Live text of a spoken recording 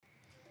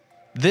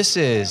This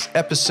is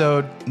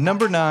episode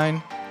number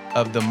 9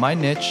 of the My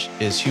Niche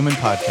is Human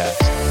podcast.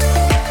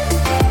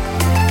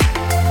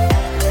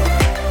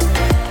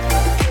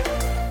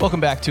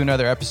 Welcome back to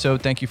another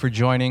episode. Thank you for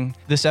joining.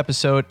 This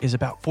episode is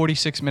about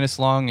 46 minutes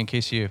long. In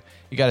case you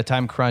got a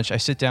time crunch, I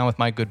sit down with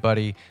my good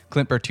buddy,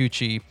 Clint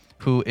Bertucci,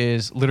 who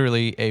is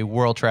literally a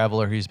world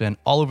traveler. He's been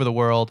all over the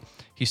world.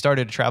 He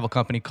started a travel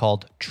company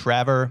called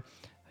Traver.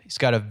 He's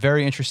got a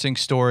very interesting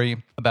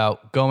story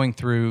about going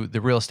through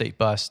the real estate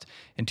bust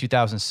in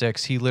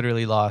 2006. He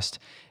literally lost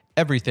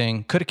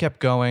everything, could have kept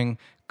going,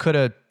 could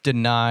have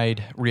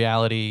denied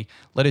reality,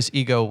 let his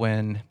ego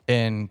win,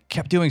 and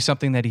kept doing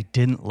something that he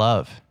didn't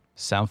love.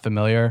 Sound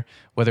familiar?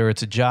 Whether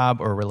it's a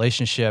job or a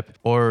relationship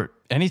or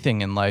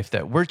anything in life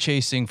that we're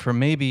chasing for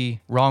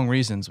maybe wrong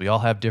reasons. We all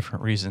have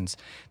different reasons.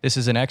 This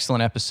is an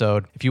excellent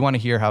episode. If you want to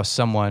hear how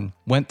someone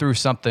went through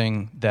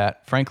something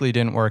that frankly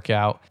didn't work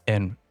out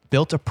and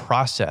built a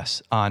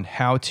process on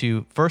how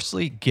to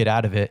firstly get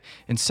out of it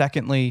and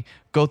secondly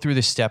go through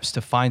the steps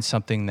to find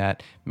something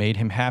that made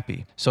him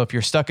happy. So if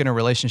you're stuck in a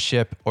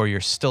relationship or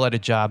you're still at a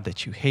job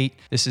that you hate,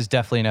 this is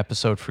definitely an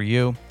episode for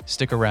you.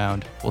 Stick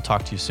around. We'll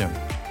talk to you soon.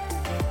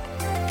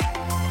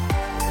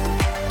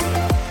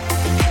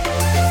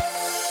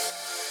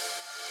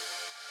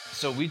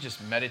 So we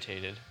just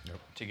meditated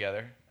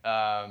together.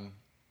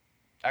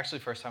 Actually,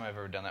 first time I've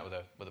ever done that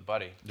with a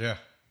buddy. Yeah.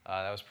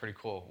 That was pretty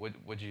cool. What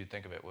did you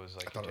think of it? What was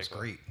like? I thought it was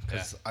great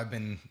because I've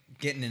been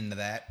getting into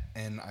that,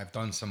 and I've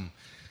done some,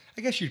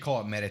 I guess you'd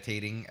call it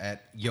meditating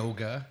at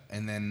yoga,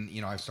 and then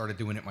I've started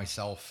doing it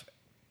myself.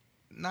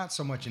 Not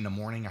so much in the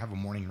morning. I have a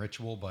morning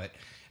ritual, but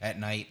at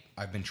night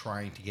I've been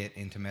trying to get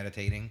into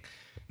meditating,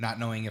 not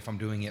knowing if I'm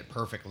doing it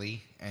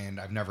perfectly, and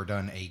I've never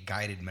done a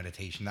guided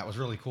meditation. That was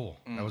really cool.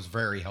 That was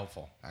very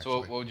helpful. Actually. So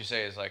what would you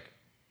say is like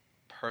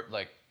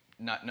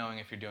not knowing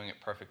if you're doing it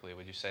perfectly?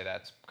 Would you say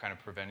that's kind of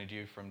prevented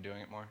you from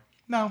doing it more?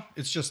 No,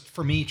 it's just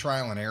for me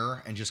trial and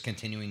error and just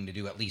continuing to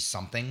do at least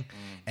something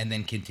and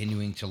then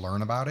continuing to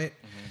learn about it.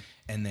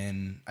 And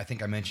then I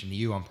think I mentioned to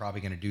you, I'm probably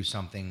going to do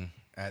something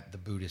at the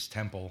Buddhist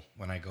temple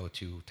when I go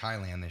to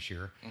Thailand this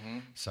year.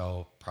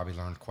 So probably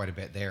learned quite a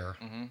bit there.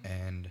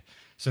 And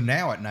so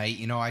now at night,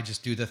 I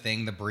just do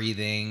the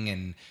breathing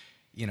and,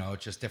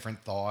 just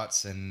different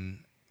thoughts and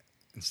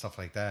stuff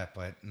like that,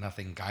 but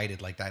nothing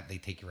guided like that. They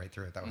take you right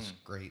through it. That was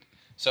great.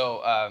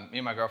 So me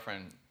and my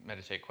girlfriend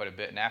meditate quite a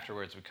bit, and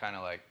afterwards we kind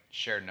of like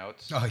share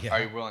notes. Oh, yeah.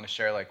 Are you willing to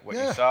share like what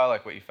you saw,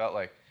 like what you felt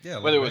like? Yeah.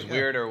 Whether it was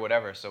weird or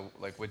whatever. So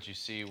like, what'd you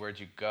see? Where'd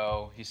you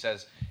go? He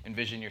says,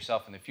 envision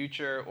yourself in the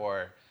future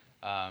or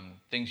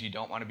things you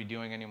don't want to be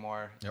doing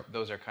anymore. Yep.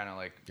 Those are kind of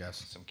like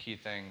some key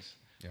things.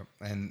 Yep.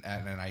 And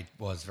I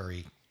was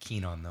very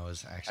keen on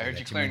those, actually. I heard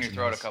you clearing your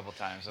throat a couple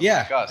times.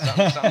 Yeah. Like, oh,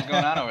 something's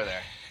going on over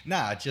there.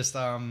 Nah, just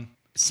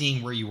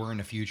seeing where you were in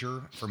the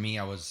future. For me,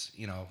 I was,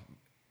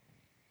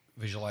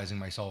 visualizing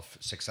myself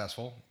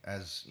successful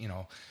as,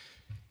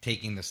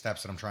 taking the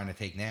steps that I'm trying to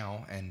take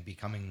now and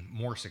becoming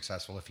more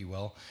successful, if you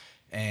will.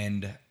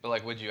 But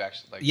like, would you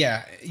actually like?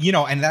 Yeah,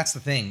 and that's the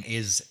thing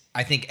is,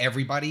 I think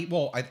everybody,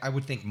 I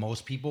would think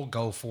most people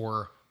go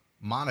for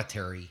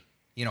monetary,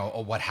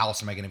 what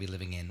house am I going to be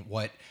living in?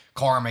 What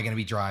car am I going to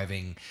be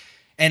driving?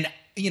 And,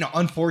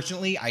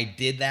 unfortunately, I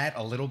did that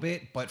a little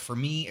bit, but for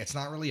me, it's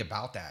not really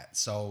about that.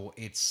 So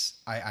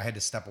I had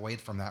to step away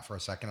from that for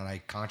a second, and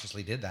I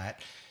consciously did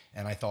that.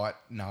 And I thought,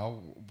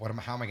 no,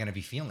 how am I going to be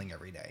feeling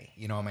every day?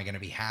 Am I going to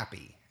be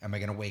happy? Am I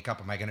going to wake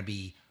up? Am I going to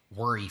be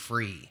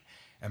worry-free?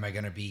 Am I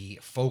going to be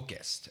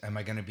focused? Am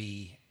I going to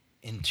be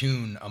in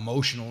tune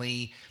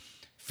emotionally,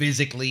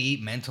 physically,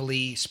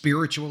 mentally,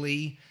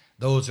 spiritually?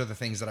 Those are the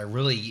things that I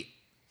really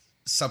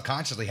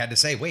subconsciously had to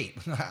say, wait,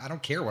 I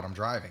don't care what I'm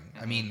driving.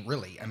 I mean,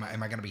 really, am I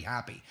going to be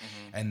happy?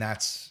 And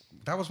that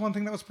was one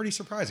thing that was pretty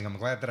surprising. I'm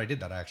glad that I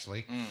did that,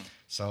 actually.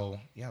 So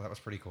yeah, that was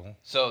pretty cool.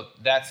 So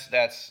that's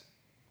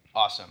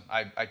awesome.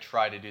 I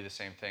try to do the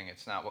same thing.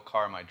 It's not what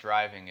car am I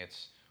driving,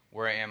 it's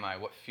where am I,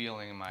 what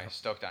feeling am I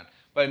stoked on.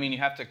 But I mean, you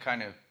have to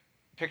kind of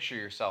picture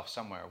yourself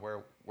somewhere.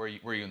 Were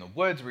you in the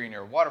woods? Were you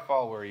near a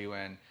waterfall? Were you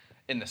in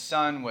the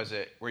sun?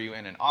 Were you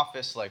in an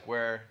office? Like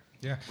where'd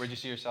you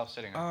see yourself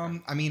sitting?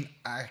 I mean,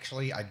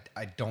 actually, I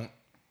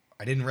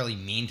didn't really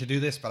mean to do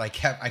this, but I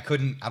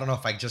don't know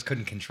if I just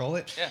couldn't control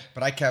it. Yeah.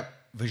 But I kept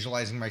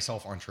visualizing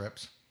myself on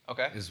trips.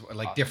 Okay. Is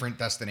like different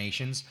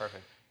destinations.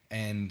 Perfect.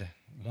 And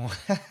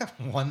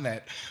one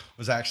that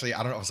was actually,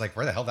 I don't know, I was like,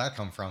 where the hell did that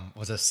come from?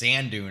 Was a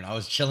sand dune. I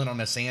was chilling on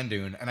a sand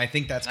dune. And I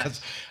think that's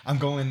because I'm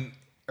going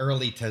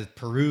early to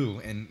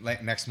Peru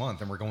next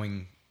month and we're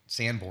going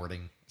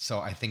sandboarding. So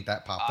I think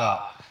that popped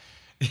up.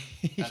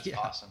 That's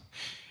awesome.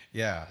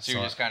 Yeah. So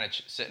you're just kind of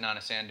sitting on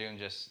a sand dune,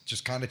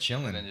 just kind of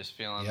chilling. And then just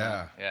feeling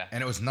yeah. Yeah.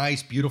 And it was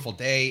nice, beautiful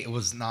day. It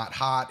was not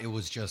hot. It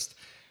was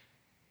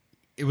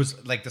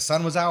like the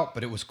sun was out,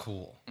 but it was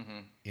cool,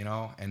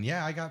 and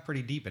yeah, I got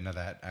pretty deep into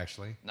that,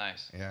 actually.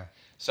 Nice. Yeah.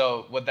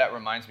 So what that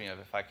reminds me of,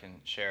 if I can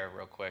share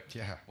real quick.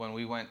 Yeah. When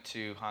we went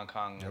to Hong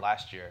Kong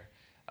last year,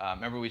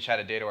 remember we had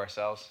a day to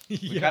ourselves? We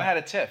Yeah. kind of had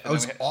a tiff. That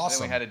was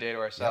awesome. Then we had a day to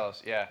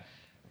ourselves. Yep. Yeah.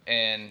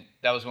 And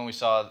that was when we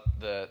saw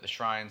the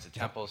shrines, the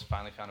temples,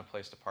 finally found a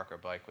place to park our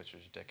bike, which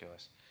was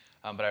ridiculous.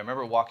 But I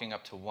remember walking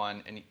up to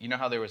one, and you know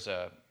how there was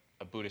a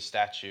Buddhist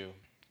statue,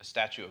 a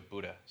statue of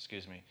Buddha,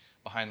 excuse me,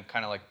 behind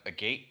kind of like a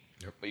gate,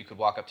 but you could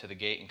walk up to the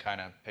gate and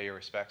kind of pay your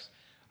respects.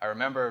 I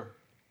remember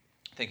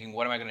thinking,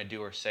 what am I going to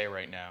do or say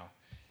right now?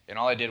 And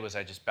all I did was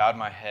I just bowed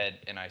my head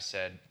and I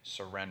said,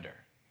 surrender.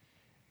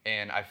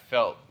 And I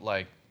felt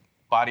like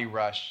body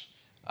rush,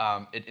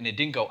 and it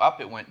didn't go up,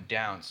 it went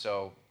down.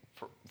 So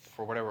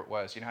for whatever it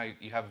was, you know how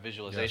you have a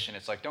visualization,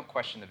 It's like, don't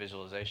question the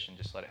visualization,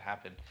 just let it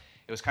happen.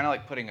 It was kind of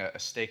like putting a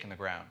stake in the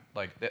ground.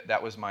 Like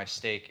that was my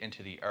stake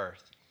into the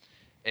earth.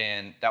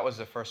 And that was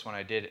the first one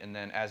I did. And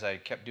then as I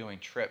kept doing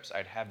trips,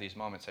 I'd have these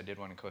moments. I did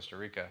one in Costa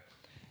Rica.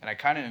 And I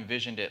kind of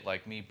envisioned it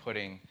like me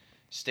putting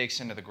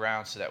stakes into the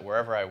ground so that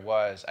wherever I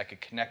was, I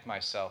could connect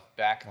myself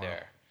back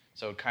there.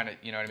 So it kind of,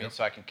 you know what I mean?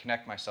 So I can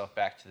connect myself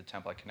back to the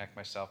temple. I connect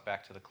myself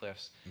back to the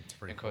cliffs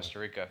in Costa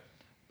Rica.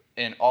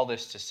 And all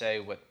this to say,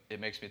 what it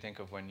makes me think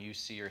of when you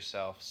see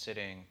yourself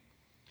sitting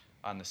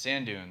on the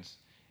sand dunes,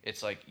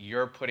 it's like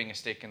you're putting a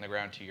stake in the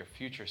ground to your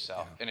future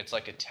self. And it's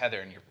like a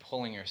tether, and you're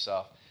pulling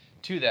yourself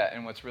to that.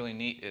 And what's really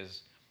neat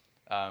is,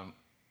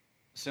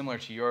 similar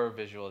to your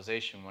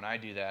visualization, when I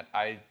do that,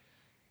 I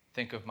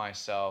think of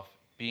myself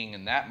being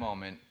in that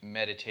moment,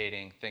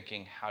 meditating,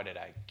 thinking, how did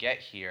I get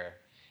here?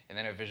 And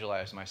then I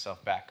visualize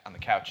myself back on the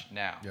couch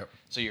now.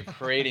 So you're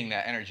creating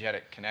that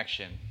energetic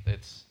connection.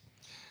 It's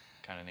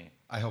kind of neat.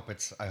 I hope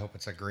it's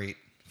a great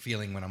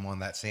feeling when I'm on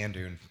that sand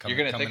dune. You're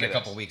gonna think in a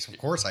couple weeks. Of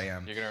course I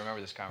am. You're gonna remember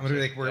this I'm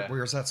conversation. gonna be like,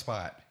 where's that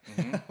spot?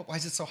 Why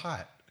is it so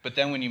hot? But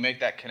then when you make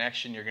that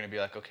connection, you're gonna be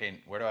like, okay,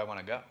 where do I want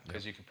to go?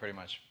 Because you can pretty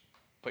much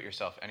put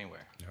yourself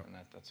anywhere, and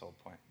that's the whole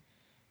point.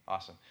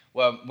 Awesome.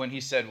 Well, when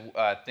he said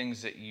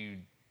things that you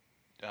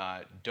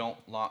no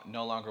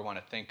longer want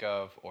to think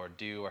of or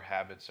do, or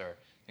habits or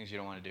things you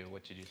don't want to do,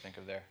 what did you think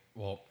of there?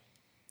 Well,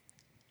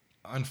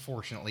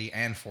 unfortunately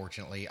and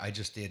fortunately, I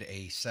just did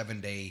a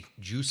 7-day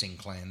juicing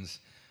cleanse.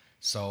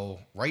 So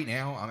right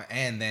now,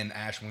 and then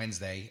Ash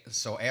Wednesday.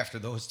 So after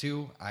those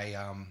two,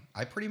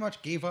 I pretty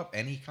much gave up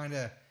any kind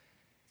of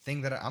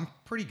thing that I'm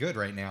pretty good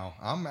right now.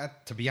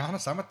 To be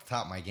honest, I'm at the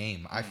top of my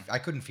game. I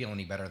couldn't feel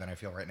any better than I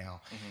feel right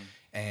now.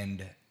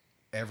 And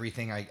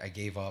everything I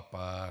gave up,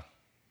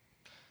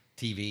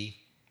 TV.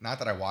 Not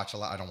that I watch a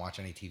lot. I don't watch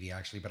any TV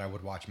actually, but I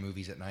would watch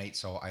movies at night.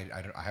 So I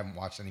haven't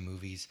watched any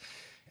movies.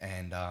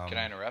 And can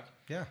I interrupt?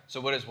 Yeah.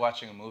 So what is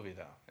watching a movie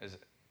though? Is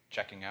it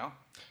checking out?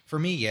 For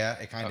me, yeah,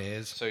 it kind of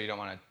is. So you don't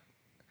want to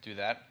do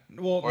that?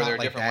 Well, or are there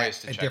like different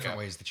ways to check out? Different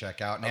ways to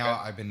check out. Now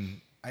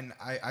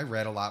I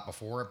read a lot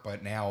before,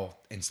 but now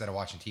instead of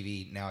watching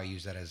TV, now I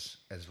use that as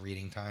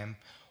reading time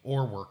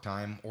or work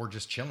time or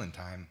just chilling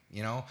time.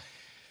 You know,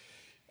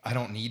 I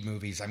don't need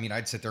movies. I mean,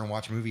 I'd sit there and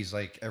watch movies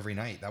like every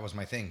night. That was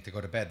my thing, to go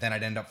to bed. Then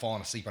I'd end up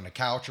falling asleep on the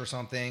couch or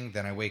something.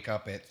 Then I wake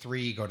up at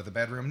 3, go to the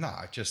bedroom. No,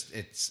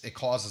 it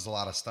causes a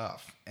lot of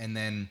stuff. And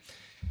then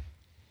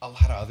a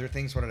lot of other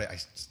things.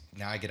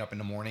 Now I get up in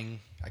the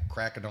morning. I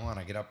crack it on.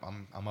 I get up.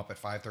 I'm up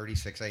at 5:30,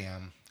 6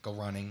 a.m. Go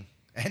running.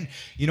 And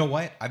you know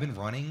what? I've been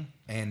running,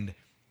 and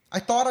I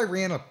thought I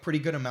ran a pretty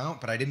good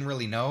amount, but I didn't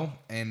really know.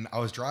 And I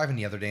was driving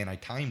the other day, and I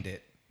timed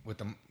it with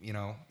them,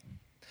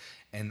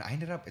 and I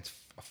ended up, it's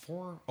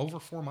over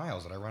 4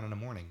 miles that I run in the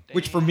morning. Damn.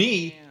 Which for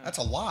me, that's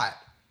a lot.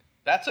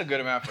 That's a good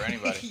amount for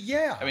anybody.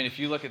 Yeah. I mean, if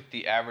you look at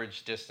the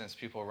average distance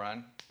people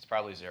run, it's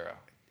probably 0.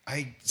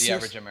 The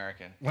average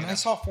American. When I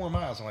saw 4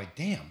 miles, I'm like,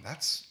 damn,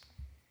 that's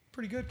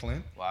pretty good,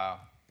 Clint. Wow.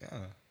 Yeah.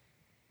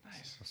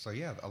 Nice. So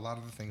yeah, a lot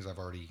of the things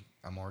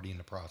I'm already in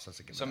the process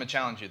of getting. So I'm going to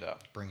challenge you though.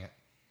 Bring it.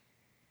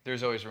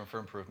 There's always room for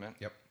improvement.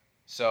 Yep.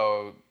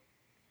 So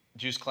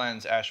Juice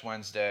Cleanse, Ash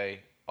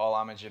Wednesday, all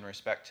homage and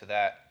respect to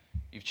that.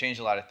 You've changed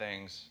a lot of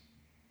things.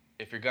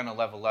 If you're going to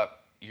level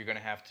up, you're going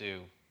to have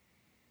to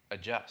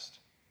adjust.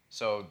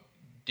 So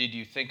did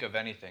you think of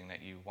anything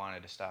that you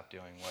wanted to stop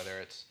doing, whether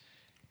it's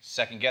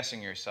second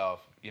guessing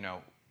yourself,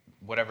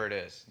 whatever it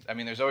is? I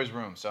mean, there's always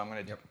room. So I'm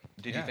going to, Yep.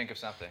 Did you think of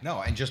something?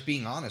 No, and just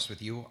being honest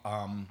with you,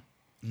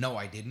 no,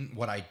 I didn't.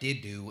 What I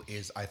did do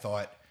is I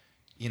thought,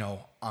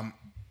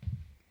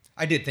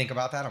 I did think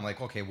about that. I'm like,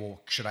 okay,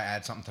 well, should I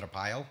add something to the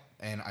pile?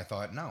 And I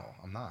thought, no,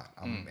 I'm not.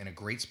 I'm in a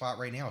great spot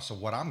right now. So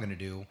what I'm going to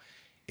do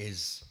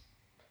is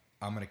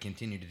I'm going to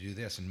continue to do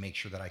this and make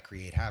sure that I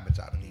create habits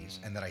out of these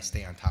and that I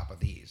stay on top of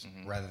these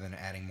rather than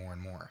adding more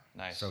and more.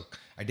 Nice. So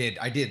I did.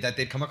 That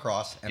did come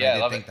across, and I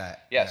did think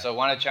that. Yeah, so I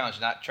want to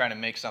challenge, not trying to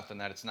make something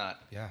that it's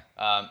not. Yeah.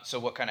 So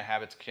what kind of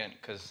habits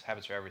because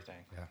habits are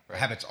everything. Yeah. Right?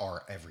 Habits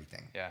are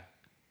everything. Yeah.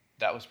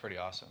 That was pretty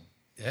awesome.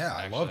 Yeah,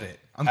 I loved it.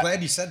 I'm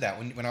glad you said that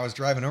when I was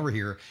driving over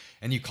here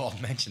and you called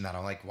and mentioned that.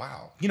 I'm like,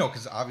 wow.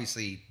 Because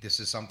obviously this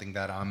is something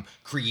that I'm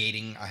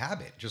creating a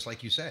habit, just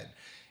like you said,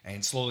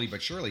 and slowly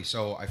but surely.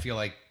 So I feel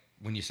like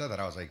when you said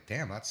that, I was like,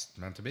 damn, that's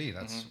meant to be.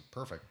 That's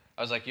perfect.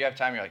 I was like, you have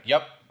time? You're like,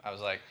 yep. I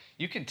was like,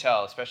 you can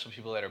tell, especially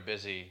people that are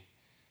busy.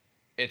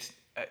 It's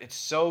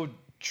so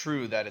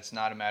true that it's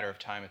not a matter of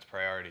time, it's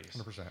priorities.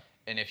 100%.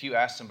 And if you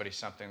ask somebody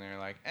something, they're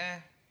like,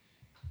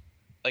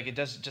 like it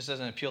just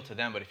doesn't appeal to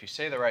them. But if you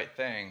say the right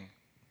thing,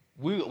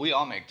 we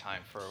all make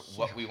time for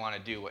what we want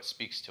to do, what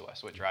speaks to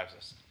us, what drives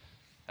us.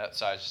 That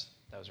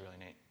was really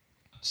neat.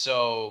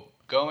 So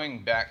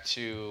going back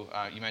to,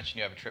 you mentioned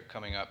you have a trip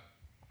coming up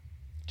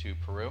to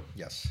Peru.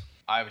 Yes.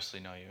 I obviously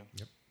know you,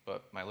 Yep.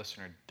 but my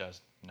listener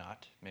does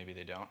not. Maybe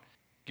they don't.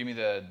 Give me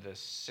the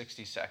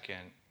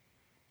 60-second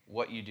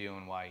what you do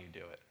and why you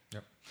do it.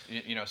 Yep.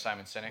 You know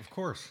Simon Sinek? Of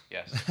course.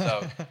 Yes.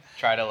 So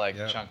try to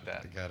Yep, chunk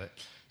that. I got it.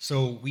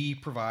 So we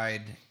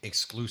provide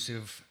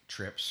exclusive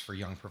trips for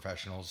young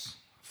professionals,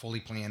 fully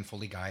planned,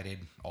 fully guided,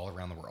 all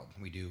around the world.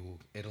 We do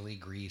Italy,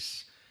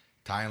 Greece,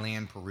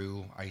 Thailand,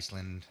 Peru,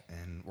 Iceland,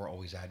 and we're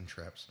always adding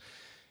trips.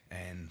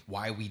 And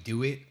why we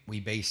do it,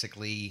 we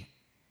basically,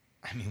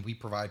 we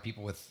provide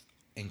people with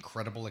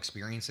incredible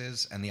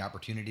experiences and the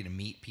opportunity to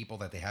meet people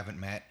that they haven't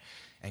met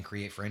and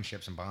create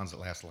friendships and bonds that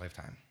last a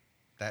lifetime.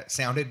 That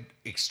sounded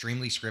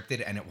extremely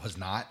scripted, and it was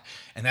not.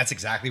 And that's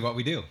exactly what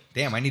we do.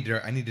 Damn, I need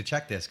to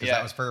check this because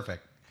that was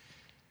perfect.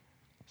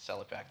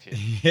 Sell it back to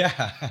you.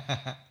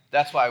 Yeah.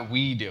 That's why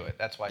we do it.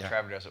 That's why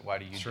Trevor does it. Why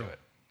do you do it?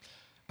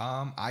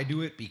 I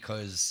do it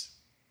because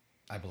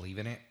I believe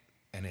in it,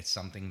 and it's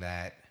something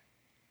that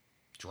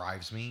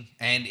drives me,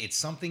 and it's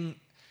something.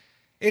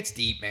 It's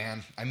deep,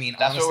 man.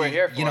 That's honestly, what we're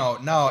here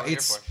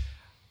for.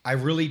 I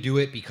really do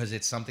it because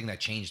it's something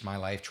that changed my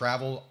life.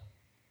 Travel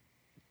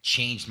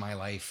changed my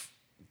life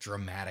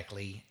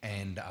dramatically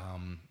and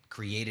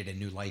created a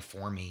new life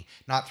for me,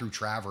 not through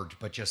travel,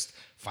 but just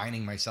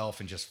finding myself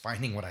and just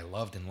finding what I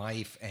loved in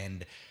life.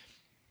 And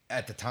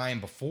at the time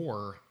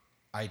before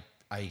I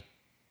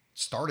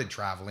started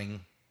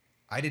traveling,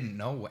 I didn't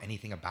know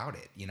anything about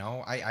it.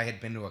 I had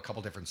been to a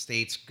couple different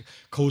states,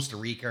 Costa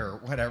Rica or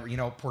whatever,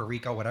 Puerto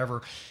Rico,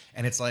 whatever.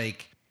 And it's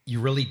like, you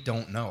really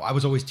don't know. I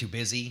was always too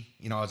busy.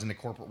 I was in the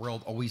corporate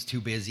world, always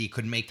too busy,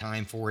 couldn't make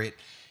time for it.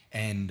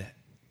 And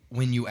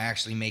when you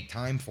actually make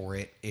time for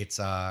it, it's,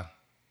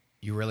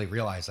 you really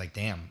realize like,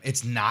 damn,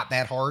 it's not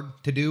that hard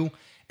to do,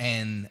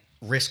 and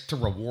risk to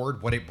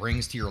reward, what it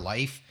brings to your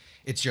life.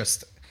 It's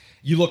just,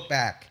 you look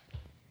back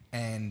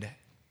and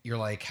you're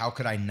like, how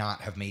could I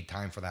not have made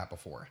time for that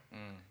before?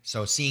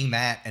 So seeing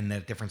that and the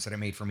difference that it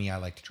made for me, I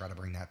like to try to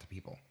bring that to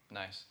people.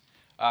 Nice.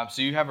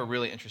 So you have a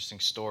really interesting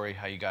story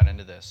how you got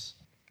into this.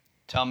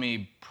 Tell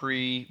me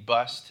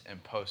pre-bust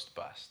and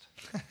post-bust.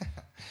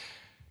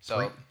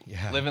 So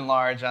living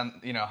large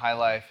on, high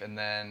life, and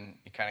then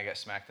you kind of get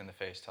smacked in the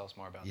face. Tell us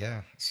more about that.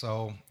 Yeah.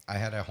 So I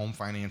had a home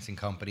financing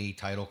company,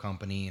 title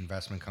company,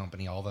 investment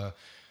company, all the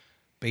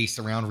based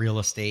around real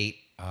estate,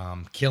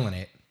 killing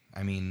it.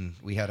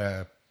 We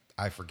had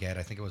I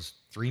think it was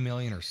 3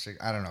 million or 6,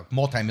 I don't know,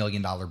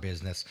 multi-million-dollar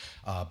business,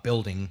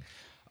 building,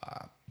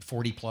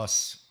 40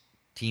 plus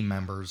team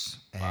members,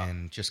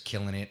 and just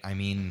killing it.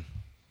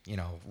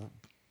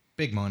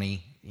 Big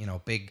money,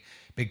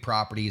 big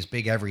properties,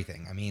 big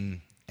everything.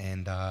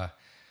 And I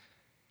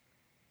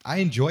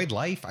enjoyed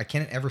life. I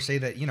can't ever say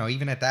that,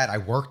 even at that, I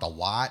worked a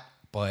lot,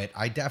 but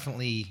I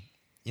definitely,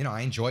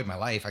 I enjoyed my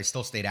life. I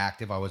still stayed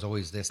active. I was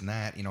always this and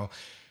that,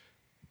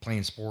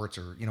 playing sports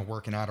or,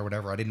 working out or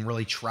whatever. I didn't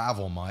really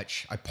travel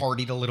much. I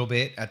partied a little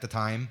bit at the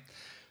time,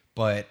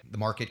 but the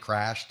market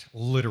crashed,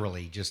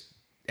 literally just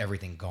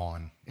everything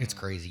gone. It's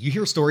crazy. You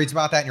hear stories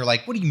about that and you're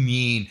like, what do you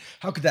mean?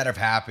 How could that have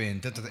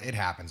happened? It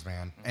happens,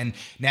 man. And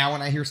now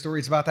when I hear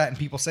stories about that and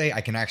people say,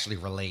 I can actually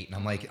relate. And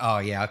I'm like, oh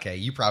yeah, okay.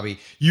 You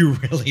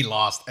really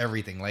lost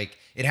everything. Like,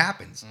 it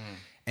happens.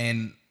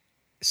 And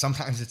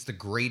sometimes it's the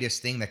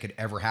greatest thing that could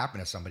ever happen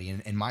to somebody.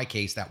 In my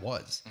case, that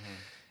was.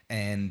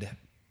 And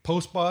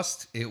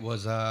post-bust, it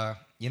was,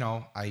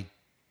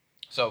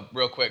 So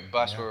real quick,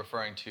 bust, we're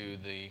referring to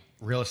the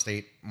real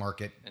estate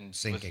market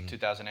sinking.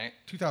 2008?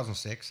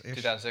 2006-ish.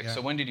 2006. Yeah.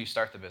 So when did you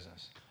start the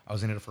business? I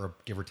was in it for,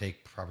 give or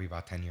take, probably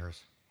about 10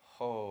 years.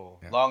 Oh,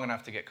 long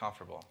enough to get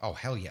comfortable. Oh,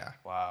 hell yeah.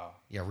 Wow.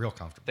 Yeah, real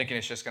comfortable. Thinking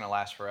it's just going to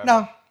last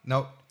forever?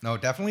 No,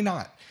 definitely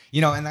not.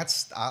 And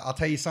that's, I'll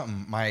tell you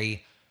something.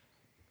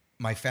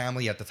 My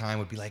family at the time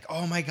would be like,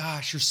 oh my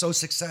gosh, you're so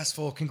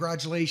successful.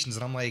 Congratulations.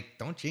 And I'm like,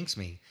 don't jinx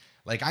me.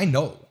 Like, I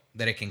know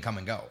that it can come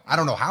and go. I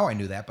don't know how I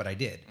knew that, but I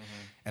did.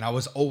 And I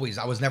was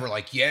never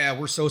like, yeah,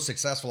 we're so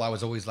successful. I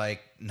was always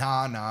like,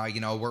 nah,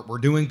 we're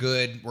doing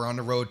good. We're on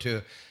the road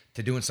to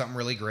doing something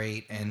really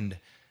great.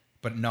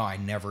 But no, I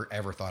never,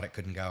 ever thought it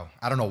couldn't go.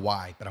 I don't know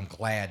why, but I'm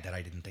glad that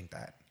I didn't think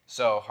that.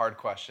 So, hard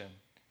question.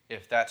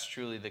 If that's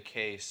truly the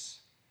case,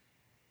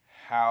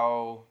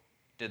 how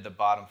did the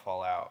bottom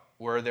fall out?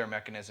 Were there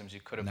mechanisms you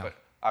could have put,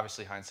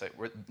 obviously hindsight,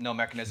 were no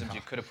mechanisms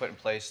you could have put in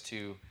place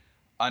to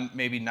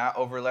maybe not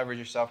over leverage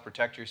yourself,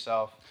 protect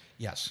yourself?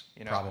 Yes,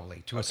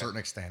 probably to a certain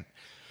extent.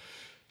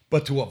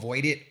 But to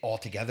avoid it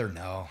altogether,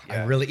 no.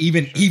 Yeah, I really,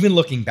 even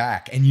looking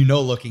back, and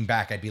looking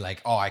back, I'd be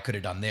like, oh, I could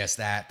have done this,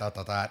 that.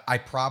 I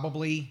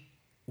probably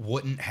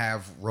wouldn't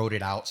have wrote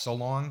it out so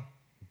long.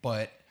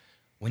 But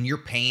when you're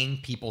paying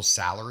people's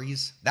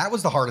salaries, that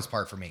was the hardest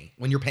part for me.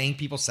 When you're paying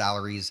people's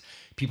salaries,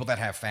 people that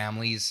have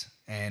families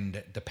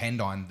and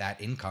depend on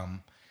that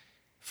income.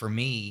 For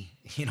me,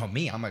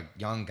 I'm a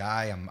young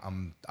guy.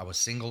 I was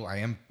single. I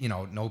am,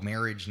 no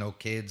marriage, no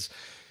kids.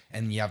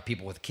 And you have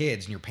people with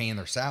kids and you're paying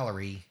their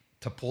salary.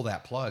 to pull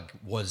that plug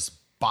was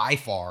by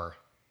far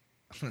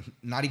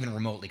not even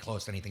remotely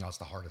close to anything else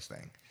the hardest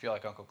thing. I feel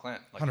like Uncle Clint,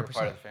 like you're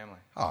part of the family.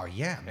 Oh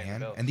yeah,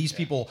 man. Bills. And these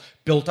people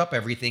built up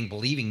everything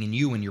believing in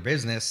you and your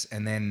business,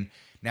 and then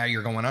now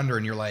you're going under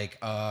and you're like,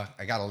 I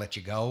gotta let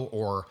you go,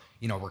 or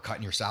we're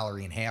cutting your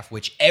salary in half,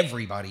 which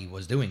everybody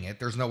was doing it.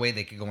 There's no way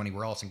they could go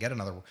anywhere else and get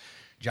another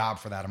job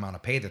for that amount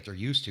of pay that they're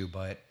used to,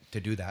 but to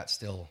do that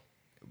still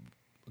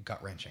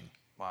gut wrenching.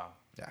 Wow.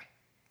 Yeah.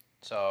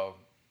 So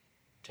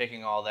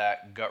taking all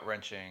that gut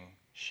wrenching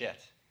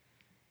shit,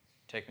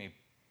 take me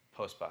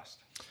post-bust.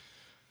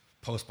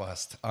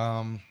 Post-bust.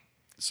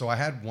 So I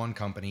had one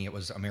company. It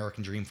was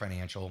American Dream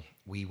Financial.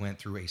 We went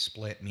through a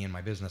split, me and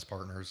my business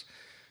partners,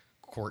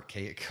 court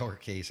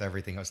case,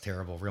 everything. It was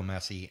terrible, real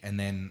messy. And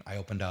then I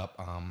opened up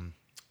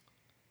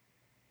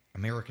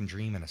American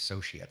Dream and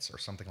Associates or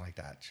something like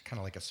that, kind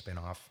of like a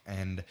spinoff,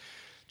 and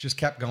just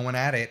kept going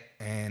at it.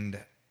 And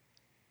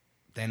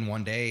then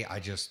one day I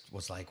just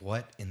was like,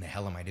 what in the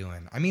hell am I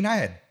doing? I mean, I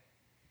had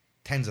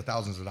tens of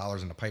thousands of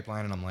dollars in the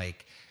pipeline, and I'm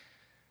like,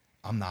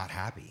 I'm not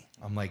happy.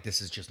 I'm like,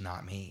 this is just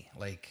not me.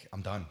 Like,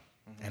 I'm done.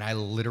 Mm-hmm.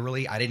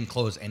 And I didn't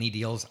close any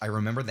deals. I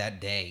remember that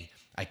day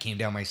I came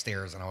down my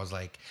stairs and I was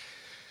like,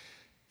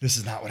 this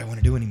is not what I want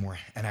to do anymore.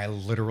 And I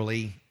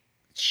literally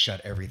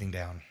shut everything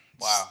down.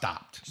 Wow.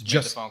 Stopped. Just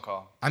made the phone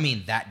call. I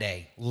mean, that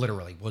day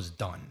literally was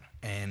done,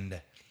 and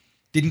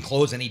didn't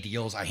close any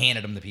deals. I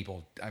handed them to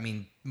people. I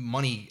mean,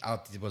 money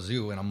out the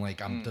wazoo. And I'm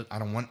like, I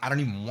don't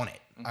even want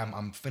it. Mm-hmm.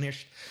 I'm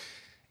finished.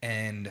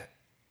 And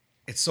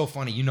it's so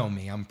funny. You know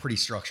me, I'm a pretty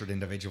structured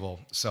individual.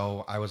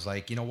 So I was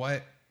like, you know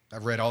what?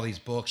 I've read all these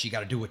books. You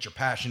got to do what you're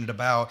passionate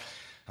about.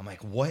 I'm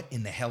like, what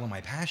in the hell am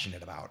I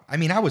passionate about? I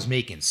mean, I was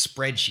making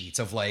spreadsheets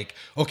of like,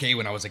 okay,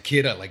 when I was a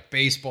kid, I liked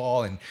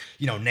baseball, and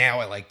now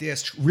I like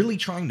this, really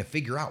trying to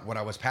figure out what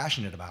I was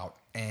passionate about.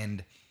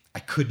 And I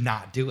could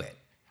not do it.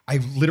 I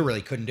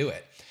literally couldn't do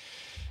it.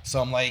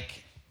 So I'm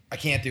like, I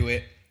can't do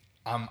it.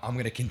 I'm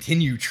going to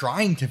continue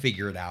trying to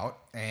figure it out.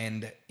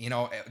 And,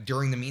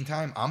 during the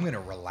meantime, I'm going to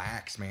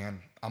relax,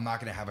 man. I'm not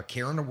going to have a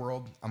care in the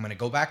world. I'm going to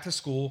go back to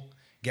school,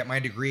 get my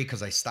degree,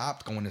 because I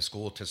stopped going to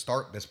school to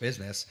start this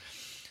business.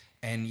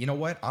 And you know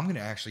what? I'm going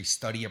to actually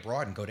study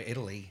abroad and go to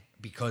Italy,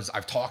 because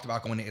I've talked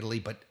about going to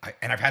Italy,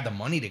 and I've had the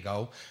money to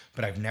go,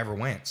 but I've never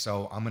went.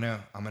 So I'm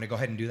going to go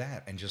ahead and do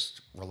that and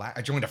just relax.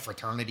 I joined a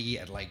fraternity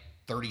at like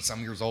 30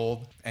 some years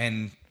old,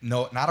 and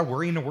not a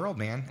worry in the world,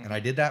 man. And I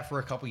did that for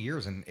a couple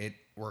years, and it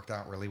worked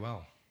out really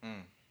well.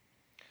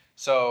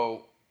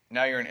 So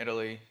now you're in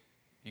Italy,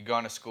 you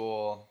gone to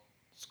school,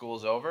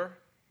 school's over.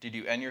 Did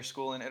you end your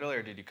school in Italy,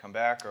 or did you come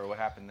back, or what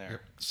happened there?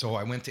 Yep. So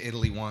I went to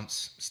Italy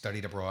once,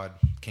 studied abroad,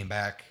 came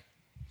back,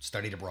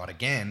 studied abroad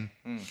again,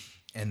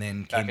 and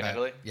then came back. In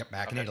Italy? Yep,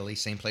 back in Italy,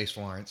 same place,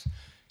 Florence.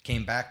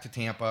 Came back to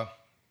Tampa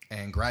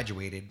and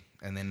graduated,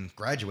 and then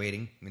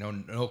graduating,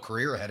 no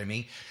career ahead of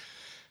me.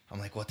 I'm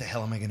like, what the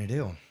hell am I going to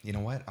do? You know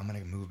what? I'm going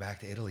to move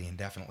back to Italy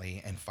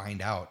indefinitely and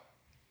find out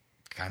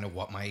kind of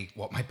what my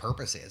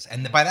purpose is.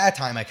 And by that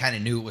time, I kind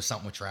of knew it was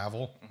something with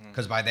travel,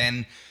 because by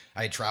then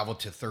I had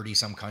traveled to 30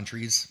 some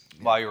countries.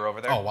 While you were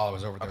over there? Oh, while I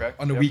was over there. Okay.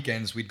 On the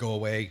weekends, we'd go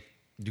away,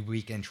 do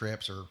weekend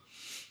trips, or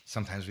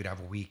sometimes we'd have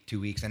a week, 2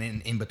 weeks. And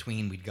in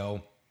between, we'd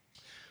go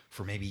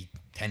for maybe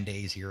 10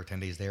 days here, 10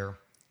 days there.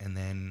 And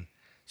then,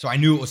 so I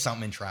knew it was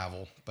something in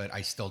travel, but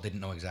I still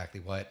didn't know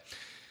exactly what.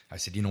 I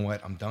said, you know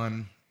what? I'm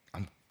done.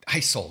 I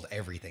sold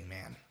everything,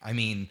 man. I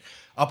mean,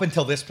 up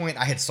until this point,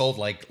 I had sold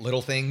like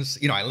little things.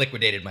 I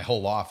liquidated my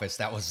whole office.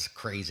 That was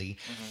crazy.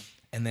 Mm-hmm.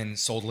 And then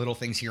sold little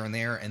things here and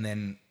there. And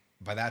then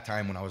by that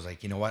time, when I was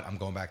like, you know what, I'm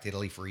going back to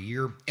Italy for a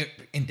year,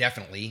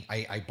 indefinitely,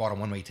 I bought a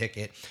one-way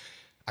ticket.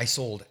 I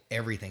sold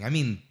everything. I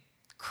mean,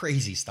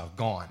 crazy stuff,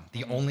 gone.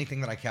 The only thing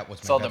that I kept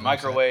was my sold the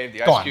microwave,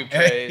 the ice cube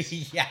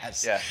trays.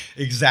 Yes. Yeah.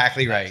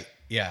 Exactly right.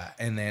 Yeah.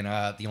 And then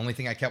the only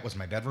thing I kept was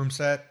my bedroom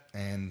set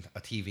and a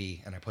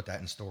TV, and I put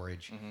that in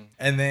storage. Mm-hmm.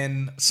 And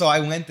then, so I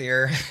went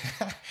there,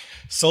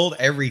 sold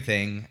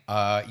everything.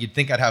 You'd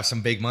think I'd have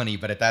some big money,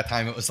 but at that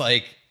time it was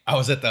like, I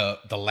was at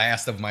the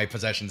last of my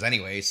possessions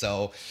anyway.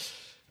 So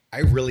I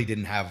really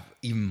didn't have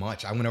even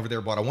much. I went over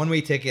there, bought a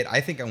one-way ticket. I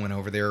think I went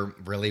over there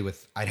really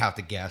with, I'd have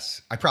to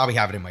guess, I probably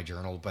have it in my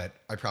journal, but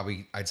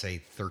I'd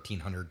say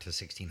 $1,300 to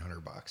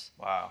 $1,600.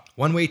 Wow.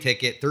 One-way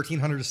ticket, $1,300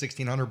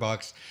 to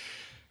 $1,600,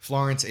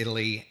 Florence,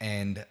 Italy,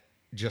 and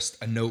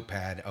just a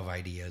notepad of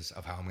ideas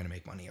of how I'm going to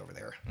make money over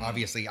there. Mm.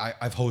 Obviously,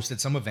 I've hosted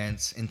some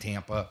events in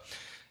Tampa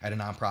at a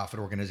nonprofit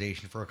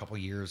organization for a couple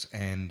of years,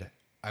 and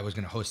I was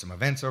going to host some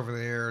events over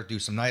there, do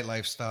some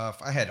nightlife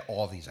stuff. I had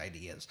all these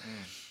ideas.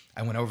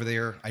 I went over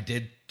there. I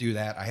did do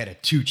that. I had a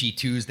Tucci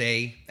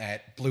Tuesday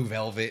at Blue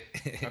Velvet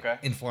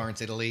in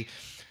Florence, Italy.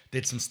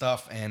 Did some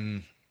stuff,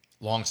 and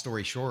long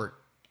story short,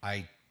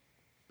 I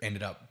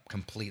ended up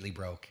completely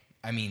broke.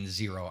 I mean,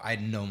 zero. I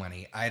had no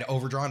money. I had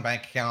overdrawn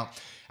bank account.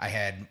 I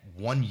had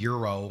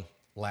 €1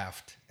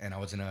 left, and I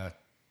was in a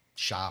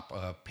shop,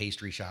 a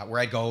pastry shop, where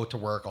I'd go to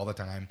work all the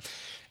time.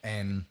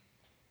 And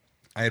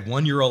I had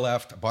 €1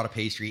 left. I bought a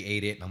pastry,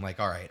 ate it, and I'm like,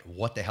 all right,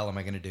 what the hell am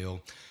I going to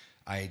do?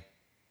 I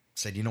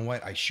said, you know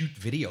what? I shoot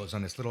videos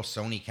on this little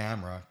Sony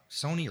camera,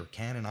 Sony or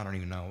Canon, I don't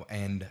even know.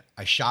 And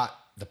I shot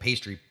the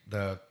pastry,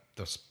 the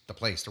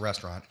place, the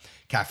restaurant,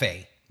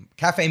 Cafe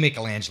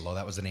Michelangelo.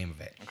 That was the name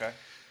of it. Okay.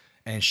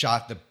 And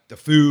shot the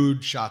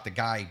food, shot the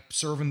guy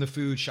serving the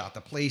food, shot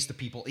the place, the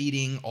people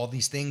eating, all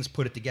these things,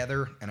 put it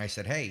together. And I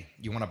said, hey,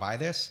 you want to buy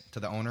this, to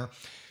the owner?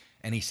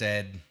 And he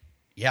said,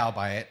 yeah, I'll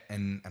buy it.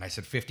 And I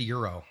said,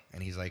 €50.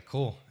 And he's like,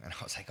 cool. And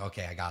I was like,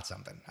 okay, I got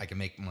something. I can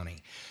make money.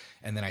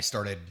 And then I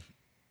started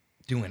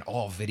doing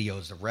all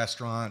videos, the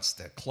restaurants,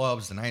 the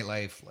clubs, the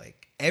nightlife,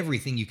 like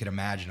everything you could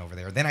imagine over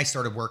there. Then I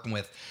started working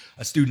with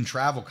a student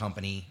travel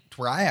company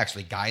to where I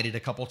actually guided a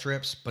couple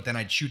trips, but then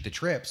I'd shoot the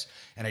trips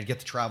and I'd get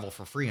to travel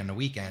for free on the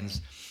weekends.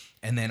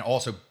 And then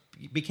also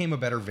became a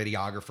better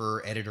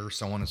videographer, editor,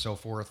 so on and so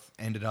forth.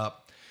 Ended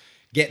up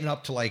getting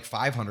up to like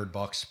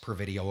 $500 per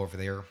video over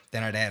there.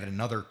 Then I'd add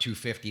another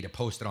 $250 to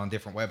post it on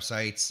different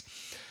websites.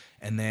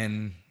 And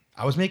then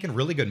I was making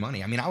really good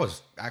money. I mean, I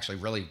was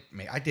actually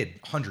I did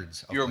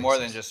hundreds of You were places. more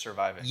than just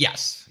surviving.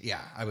 Yes.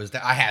 Yeah.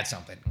 I had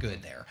something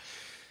good there.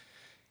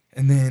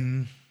 And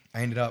then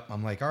I ended up,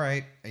 I'm like, all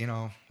right, I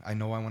know I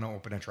want to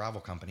open a travel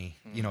company,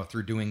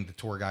 through doing the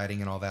tour guiding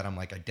and all that. I'm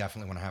like, I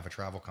definitely want to have a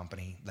travel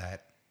company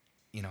that,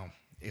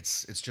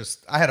 it's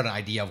just, I had an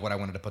idea of what I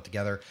wanted to put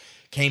together.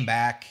 Came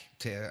back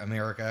to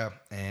America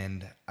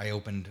and I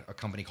opened a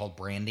company called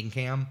Branding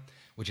Cam,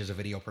 which is a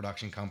video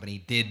production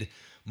company. Did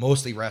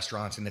mostly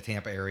restaurants in the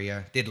Tampa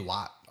area, did a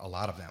lot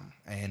of them,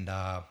 and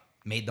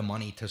made the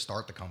money to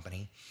start the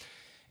company.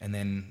 And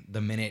then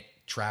the minute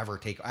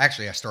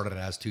actually I started it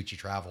as Tucci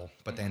Travel,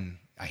 but then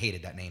I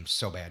hated that name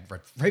so bad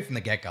right from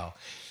the get-go.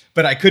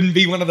 But I couldn't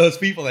be one of those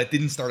people that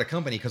didn't start a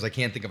company because I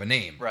can't think of a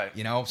name. Right.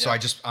 So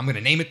I'm going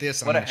to name it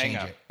this and I'm going to change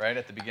it. Right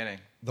at the beginning.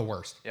 The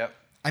worst. Yep.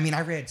 I mean,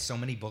 I read so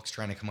many books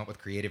trying to come up with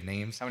creative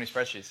names. How many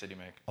spreadsheets did you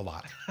make? A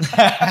lot.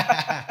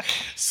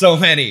 So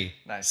many.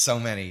 Nice. So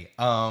many.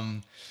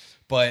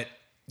 But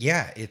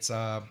yeah,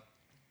 I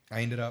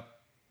ended up,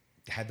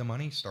 had the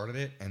money, started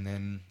it. And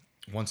then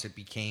once it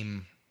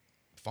became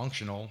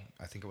functional,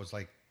 I think it was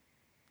like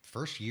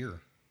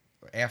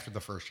after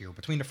the first year,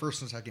 between the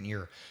first and second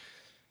year,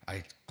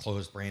 I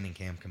closed Branding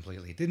Cam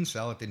completely. Didn't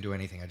sell it, didn't do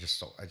anything. I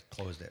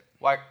closed it.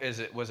 Why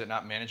was it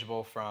not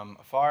manageable from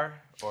afar,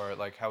 or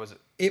like how was it?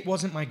 It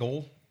wasn't my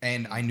goal,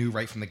 and I knew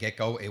right from the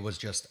get-go it was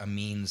just a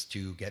means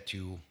to get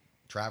to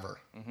Traver.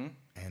 Mm-hmm.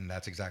 And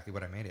that's exactly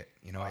what I made it.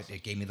 Awesome.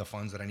 It gave me the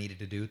funds that I needed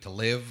to do to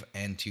live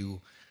and to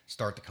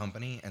start the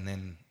company, and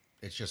then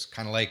it's just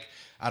kind of like,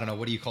 I don't know,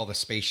 what do you call the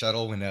space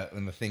shuttle when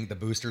the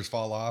boosters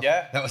fall off?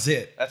 Yeah. That was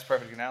it. That's a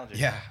perfect analogy.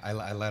 Yeah, I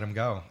let them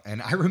go.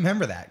 And I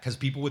remember that because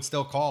people would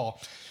still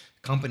call,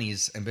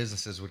 companies and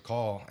businesses would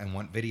call and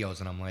want videos.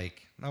 And I'm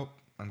like, nope,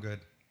 I'm good.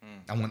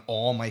 I want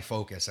all my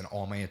focus and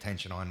all my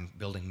attention on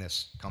building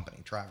this company,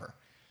 Traver.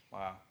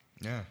 Wow.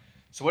 Yeah.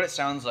 So what it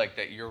sounds like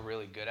that you're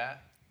really good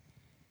at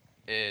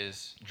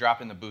is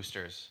dropping the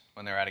boosters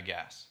when they're out of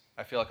gas.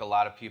 I feel like a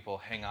lot of people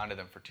hang on to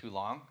them for too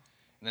long,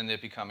 and then they're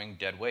becoming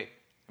dead weight.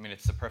 I mean,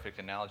 it's the perfect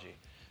analogy.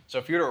 So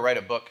if you were to write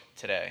a book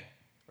today,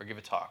 or give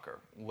a talk, or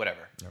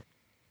whatever, Yep.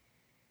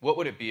 What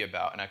would it be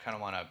about? And I kind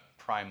of want to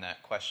prime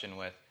that question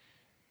with,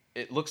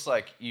 it looks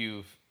like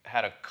you've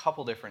had a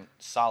couple different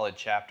solid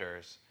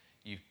chapters.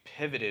 You've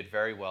pivoted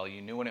very well.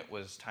 You knew when it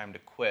was time to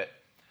quit.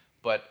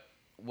 But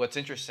what's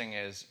interesting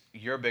is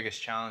your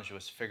biggest challenge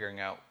was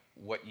figuring out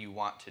what you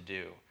want to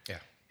do. Yeah.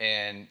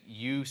 And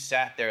you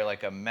sat there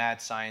like a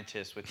mad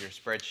scientist with your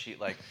spreadsheet,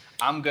 like,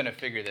 I'm going to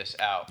figure this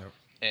out. Yep.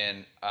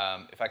 And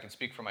if I can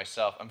speak for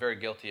myself, I'm very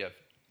guilty of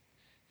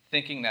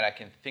thinking that I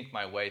can think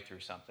my way through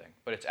something,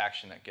 but it's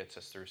action that gets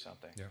us through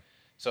something. Yeah.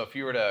 So if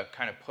you were to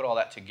kind of put all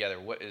that together,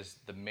 what is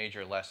the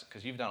major lesson?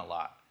 Because you've done a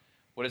lot.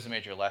 What is the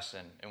major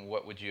lesson, and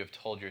what would you have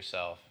told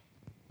yourself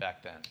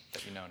back then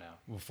that you know now?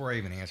 Before I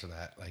even answer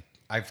that, like,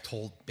 I've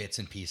told bits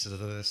and pieces of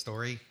this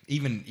story.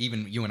 Even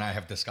you and I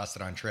have discussed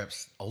it on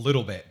trips a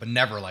little bit, but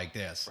never like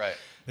this. Right.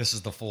 This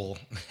is the full.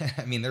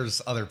 I mean,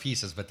 there's other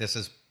pieces, but this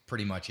is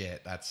pretty much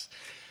it. That's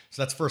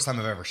the first time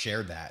I've ever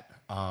shared that.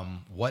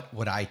 What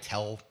would I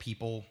tell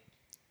people?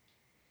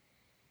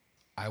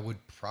 I would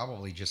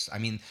probably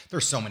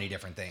there's so many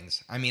different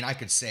things. I mean, I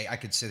could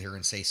sit here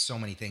and say so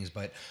many things,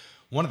 but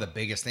one of the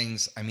biggest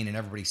things, I mean, and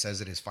everybody says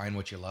it, is find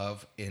what you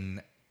love,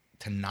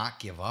 to not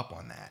give up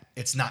on that.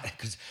 It's not,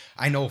 because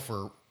I know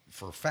for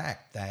a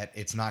fact that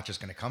it's not just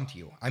going to come to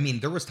you. I mean,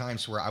 there was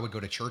times where I would go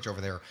to church over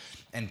there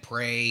and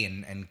pray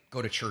and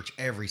go to church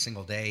every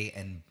single day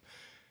and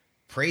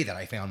pray that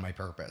I found my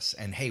purpose.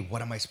 And hey,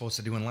 what am I supposed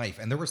to do in life?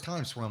 And there was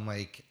times where I'm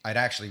like, I'd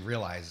actually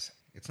realize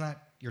it's not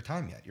your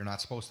time yet. You're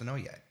not supposed to know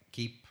yet.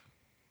 Keep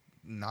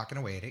knocking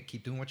away at it.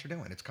 Keep doing what you're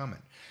doing. It's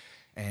coming.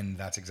 And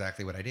that's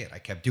exactly what I did. I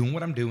kept doing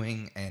what I'm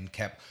doing and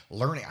kept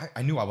learning.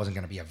 I knew I wasn't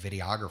going to be a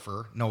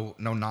videographer. No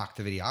knock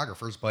to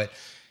videographers, but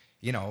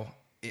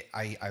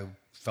I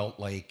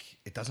felt like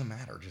it doesn't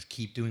matter. Just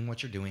keep doing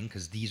what you're doing,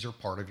 because these are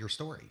part of your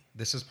story.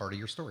 This is part of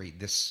your story.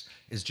 This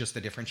is just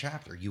a different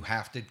chapter. You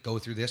have to go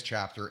through this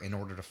chapter in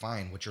order to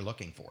find what you're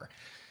looking for.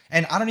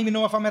 And I don't even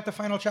know if I'm at the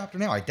final chapter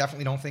now. I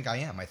definitely don't think I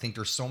am. I think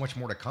there's so much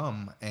more to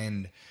come.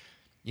 And,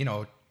 you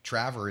know,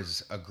 Traver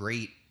is a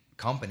great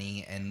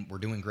company and we're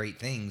doing great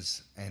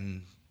things.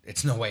 And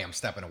it's no way I'm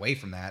stepping away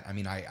from that. I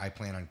mean, I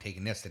plan on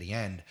taking this to the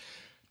end.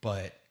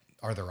 But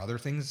are there other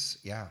things?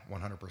 Yeah,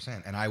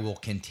 100%. And I will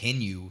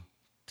continue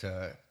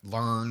to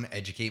learn,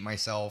 educate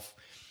myself,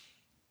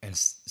 and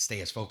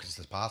stay as focused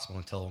as possible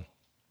until,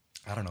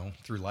 I don't know,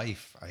 through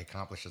life, I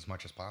accomplish as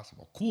much as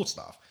possible. Cool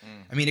stuff.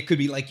 I mean, it could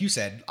be like you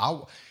said,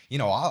 I'll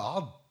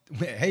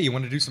hey, you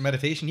want to do some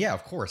meditation? Yeah,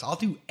 of course. I'll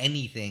do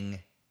anything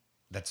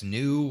that's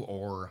new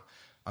or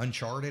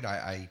uncharted.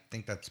 I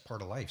think that's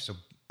part of life. So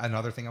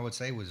another thing I would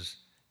say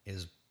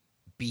is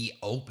be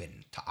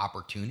open to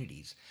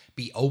opportunities,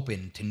 be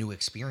open to new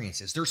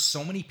experiences. There's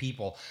so many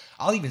people.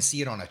 I'll even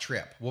see it on a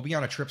trip. We'll be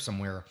on a trip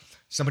somewhere.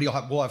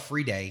 We'll have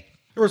free day.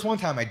 There was one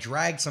time I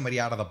dragged somebody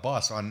out of the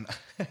bus on,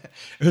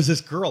 it was this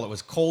girl, it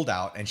was cold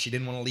out and she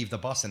didn't want to leave the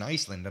bus in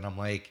Iceland. And I'm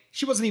like,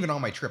 she wasn't even on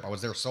my trip. I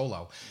was there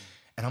solo.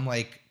 And I'm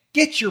like,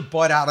 get your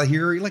butt out of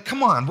here. You're like,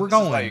 come on, we're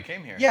going. This is why you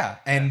came here. Yeah.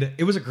 And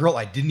it was a girl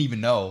I didn't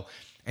even know.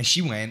 And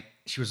she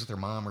was with her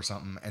mom or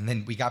something. And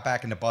then we got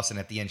back in the bus and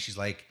at the end, she's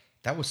like,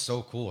 that was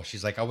so cool.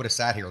 She's like, I would have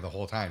sat here the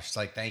whole time. She's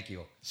like, thank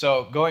you.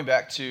 So going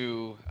back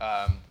to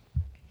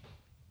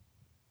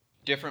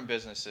different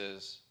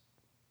businesses,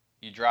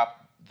 you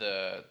drop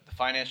the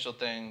financial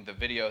thing, the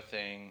video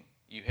thing,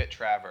 you hit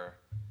Traver.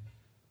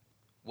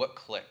 What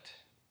clicked?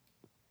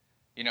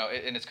 You know,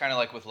 and it's kind of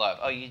like with love.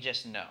 Oh, you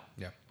just know.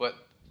 Yeah. But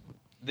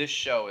this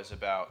show is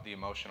about the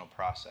emotional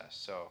process.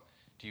 So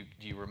do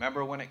you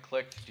remember when it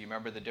clicked? Do you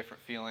remember the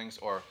different feelings,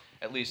 or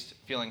at least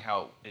feeling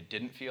how it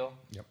didn't feel?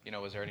 Yep. You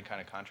know, was there any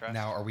kind of contrast?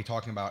 Now, are we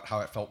talking about how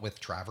it felt with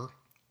Traver?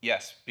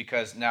 Yes,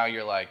 because now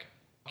you're like,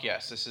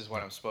 yes, this is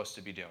what I'm supposed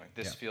to be doing.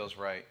 This Yeah. feels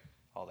right,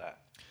 all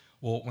that.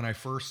 Well, when I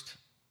first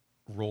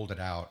rolled it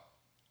out,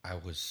 I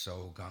was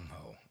so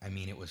gung-ho. I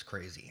mean, it was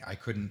crazy. I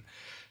couldn't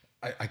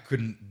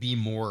be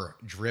more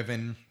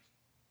driven.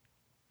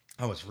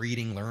 I was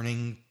reading,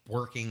 learning,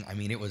 working. I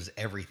mean, it was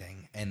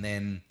everything. And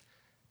then,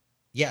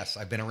 yes,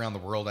 I've been around the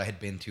world. I had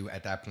been to,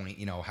 at that point,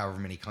 you know, however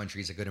many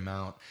countries, a good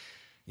amount.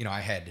 You know,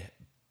 I had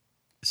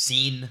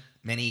seen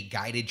many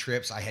guided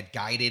trips. I had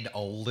guided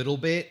a little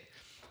bit.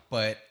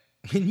 But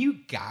when you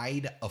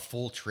guide a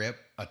full trip,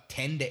 a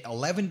 10-day,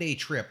 11-day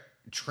trip,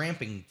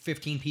 tramping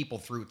 20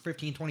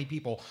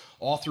 people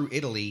all through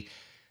Italy,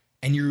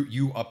 and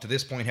you up to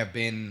this point have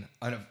been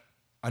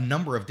a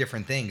number of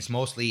different things,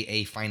 mostly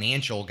a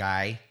financial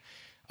guy,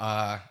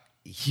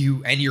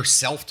 you're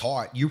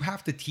self-taught. You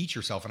have to teach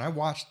yourself. And I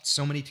watched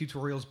so many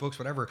tutorials, books,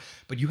 whatever,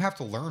 but you have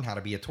to learn how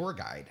to be a tour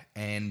guide.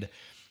 And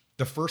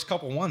the first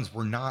couple ones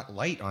were not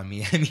light on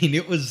me. I mean,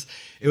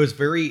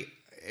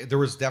 there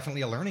was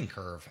definitely a learning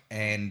curve.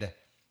 And,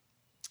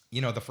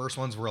 you know, the first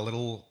ones were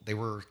they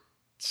were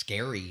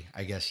scary,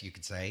 I guess you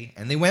could say.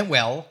 And they went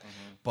well,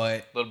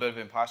 but... A little bit of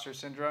imposter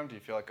syndrome? Do you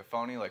feel like a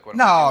phony? Like, what?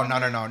 No.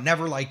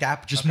 Never like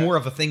that. Just more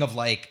of a thing of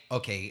like,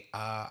 okay,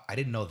 I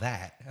didn't know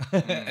that.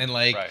 And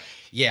like, right.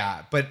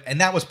 Yeah.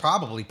 And that was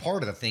probably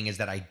part of the thing, is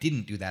that I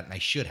didn't do that, and I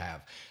should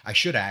have. I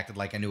should have acted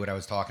like I knew what I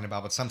was talking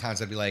about. But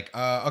sometimes I'd be like,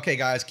 okay,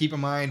 guys, keep in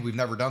mind, we've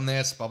never done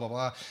this, blah, blah,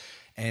 blah.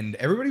 And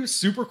everybody was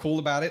super cool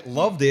about it,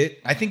 loved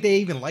it. I think they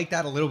even liked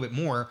that a little bit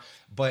more.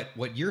 But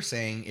what you're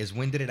saying is,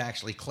 when did it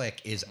actually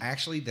click, is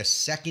actually the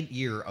second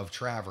year of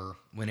Traver,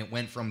 when it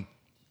went from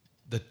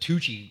the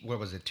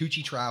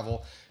Tucci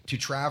Travel to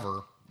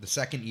Traver. The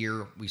second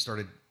year we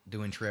started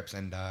doing trips,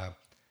 and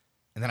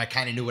then I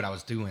kind of knew what I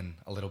was doing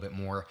a little bit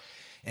more.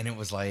 And it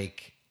was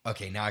like,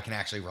 okay, now I can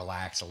actually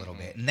relax a little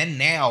bit. And then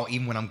now,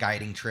 even when I'm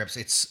guiding trips,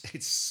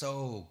 it's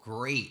so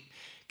great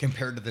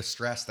compared to the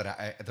stress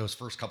that those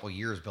first couple of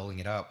years building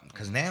it up.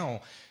 Because now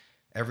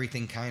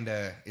everything kind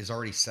of is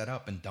already set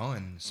up and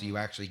done. So you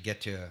actually get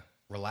to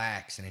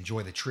relax and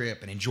enjoy the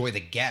trip and enjoy the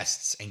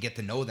guests and get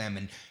to know them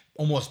and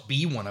almost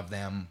be one of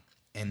them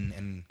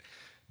and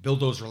build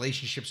those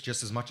relationships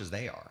just as much as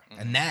they are.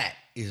 And that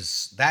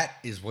is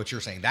what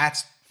you're saying.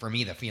 That's, for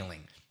me, the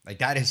feeling. Like,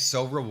 that is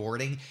so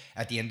rewarding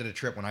at the end of the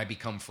trip when I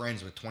become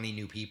friends with 20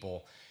 new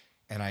people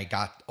and I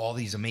got all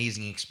these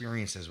amazing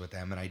experiences with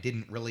them, and I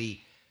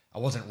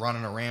wasn't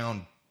running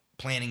around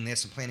planning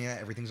this and planning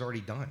that. Everything's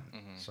already done.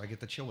 So I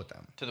get to chill with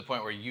them. To the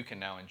point where you can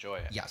now enjoy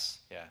it. Yes.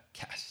 Yeah.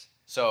 Yes.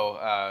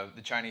 So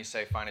the Chinese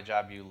say, find a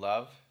job you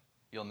love,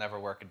 you'll never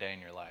work a day in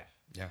your life.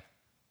 Yeah.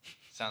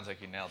 Sounds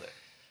like you nailed it.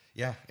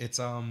 Yeah. It's,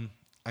 I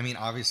mean,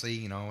 obviously,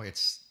 you know,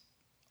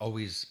 we're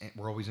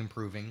always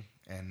improving,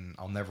 and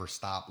I'll never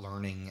stop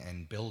learning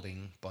and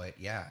building. But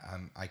yeah,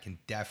 I can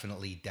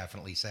definitely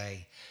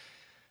say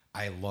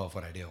I love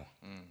what I do.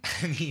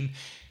 I mean,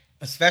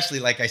 especially,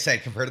 like I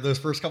said, compared to those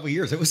first couple of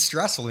years, it was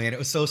stressful, man. It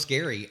was so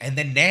scary. And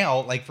then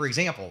now, like, for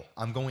example,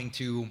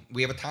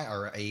 we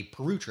have a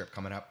Peru trip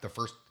coming up the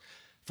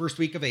first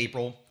week of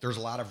April. There's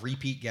a lot of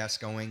repeat guests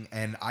going.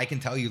 And I can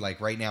tell you,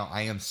 like, right now,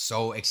 I am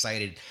so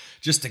excited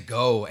just to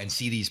go and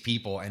see these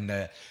people and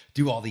to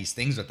do all these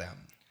things with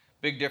them.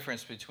 Big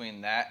difference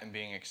between that and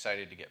being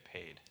excited to get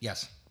paid.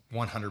 Yes,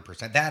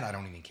 100%. That I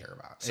don't even care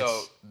about.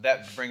 So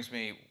that brings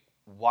me,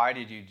 why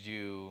did you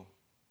do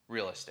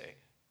real estate?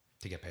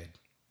 To get paid.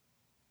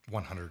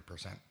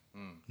 100%.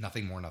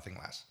 Nothing more, nothing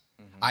less.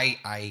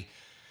 Mm-hmm.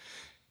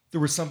 There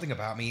was something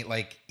about me,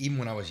 like, even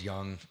when I was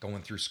young,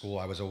 going through school,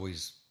 I was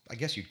always, I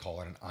guess you'd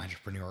call it an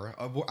entrepreneur.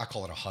 I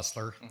call it a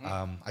hustler.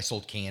 Mm-hmm. I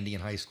sold candy in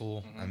high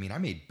school. Mm-hmm. I mean, I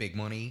made big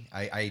money.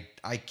 I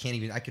can't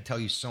even, I could tell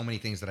you so many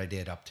things that I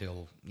did up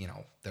till,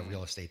 the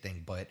real estate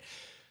thing. But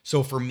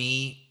so for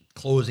me,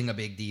 closing a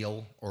big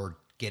deal or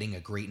getting a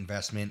great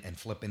investment and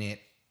flipping it,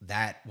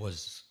 that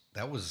was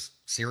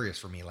serious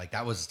for me. Like,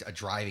 that was a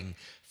driving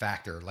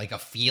factor, like a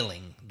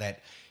feeling that,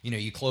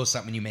 you close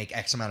something, you make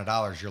X amount of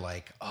dollars. You're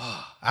like,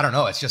 oh, I don't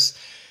know. It's just,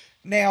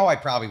 now I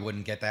probably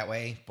wouldn't get that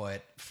way,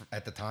 but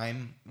at the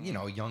time,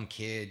 young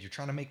kid, you're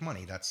trying to make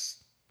money. That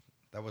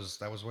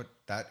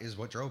is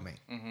what drove me.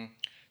 Mm-hmm.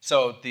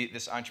 So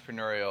this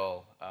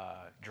entrepreneurial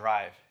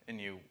drive in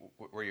you,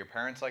 were your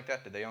parents like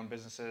that? Did they own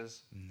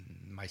businesses?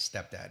 My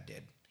stepdad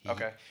did.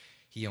 Okay.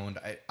 He owned,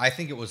 I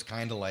think it was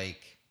kind of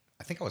like,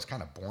 I think I was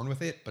kind of born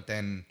with it, but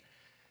then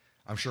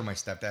I'm sure my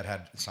stepdad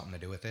had something to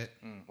do with it.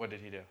 What did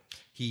he do?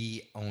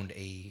 He owned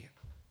a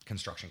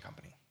construction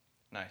company.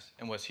 Nice.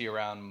 And was he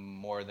around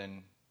more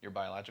than your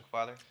biological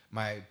father?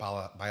 My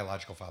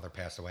biological father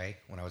passed away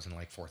when I was in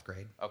like 4th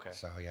grade. Okay.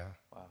 So yeah.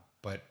 Wow.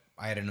 But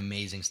I had an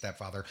amazing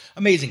stepfather,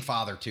 amazing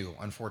father too.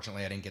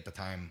 Unfortunately, I didn't get the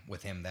time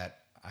with him that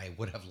I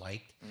would have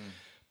liked.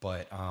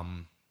 But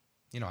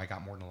I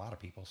got more than a lot of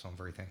people, so I'm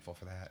very thankful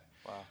for that.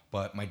 Wow.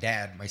 But my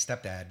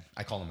stepdad,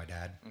 I call him my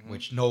dad,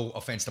 which, no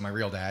offense to my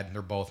real dad,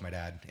 they're both my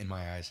dad in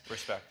my eyes.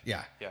 Respect.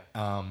 Yeah.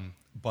 Yeah.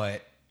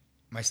 But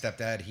my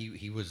stepdad,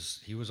 he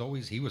was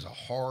a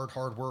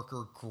hard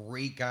worker,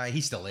 great guy.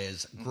 He still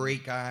is,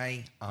 great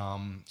guy.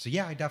 So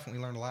yeah, I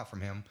definitely learned a lot from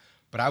him.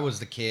 But I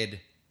was the kid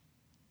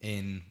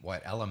in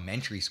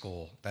elementary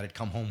school that had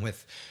come home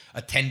with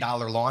a $10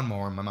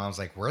 lawnmower, and my mom was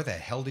like, "Where the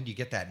hell did you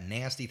get that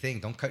nasty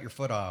thing? Don't cut your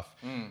foot off.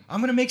 I'm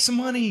gonna make some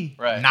money."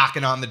 Right.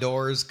 Knocking on the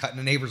doors, cutting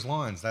the neighbors'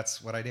 lawns.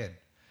 That's what I did.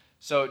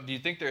 So do you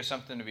think there's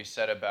something to be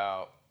said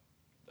about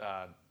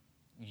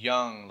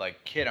young,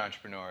 like, kid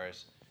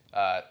entrepreneurs?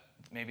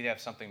 Maybe they have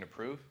something to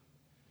prove?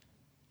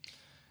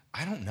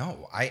 I don't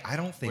know. I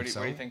don't think so.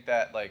 Where do you think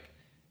that, like,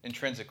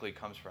 intrinsically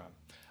comes from?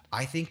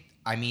 I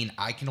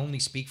can only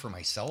speak for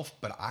myself,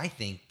 but I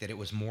think that it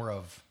was more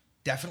of,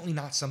 definitely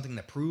not something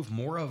to prove,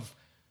 more of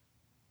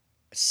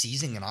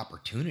seizing an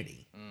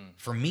opportunity.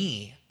 For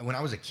me, when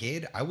I was a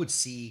kid, I would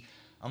see,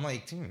 I'm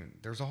like,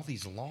 dude, there's all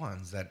these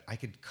lawns that I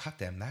could cut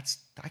them.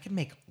 I could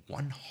make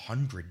 $100.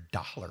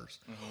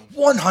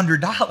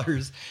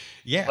 $100.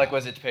 Yeah. Like,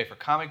 was it to pay for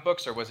comic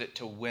books, or was it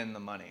to win the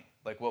money?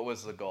 Like, what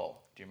was the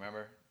goal? Do you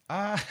remember?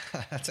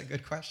 That's a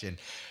good question.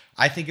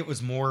 I think it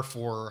was more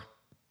for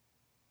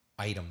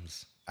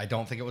items. I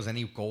don't think it was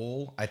any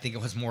goal. I think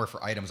it was more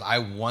for items. I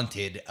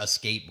wanted a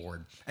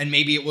skateboard. And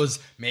maybe I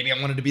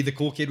wanted to be the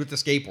cool kid with the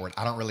skateboard.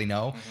 I don't really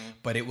know.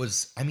 But it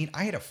was, I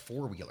had a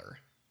 4-wheeler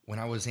when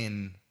I was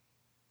in,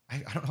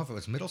 I don't know if it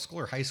was middle school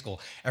or high school.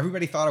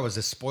 Everybody thought I was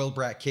a spoiled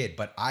brat kid,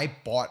 but I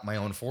bought my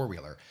own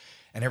 4-wheeler.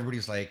 And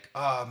everybody's like,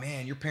 "Oh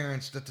man, your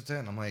parents,"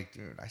 and I'm like,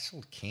 "Dude, I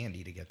sold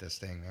candy to get this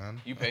thing, man."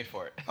 You paid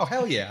for it. Oh,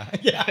 hell yeah.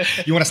 Yeah.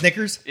 You want a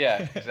Snickers?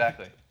 Yeah,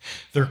 exactly.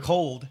 They're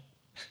cold.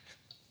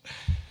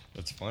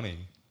 That's funny.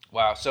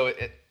 Wow. So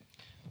it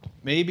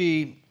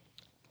maybe,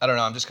 I don't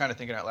know, I'm just kind of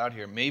thinking out loud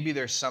here. Maybe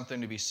there's something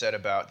to be said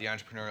about the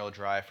entrepreneurial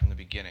drive from the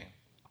beginning.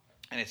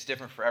 And it's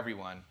different for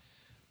everyone.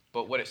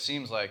 But what it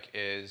seems like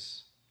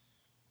is,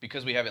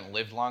 because we haven't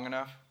lived long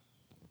enough,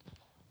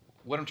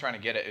 what I'm trying to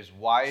get at is,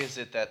 why is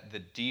it that the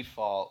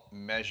default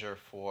measure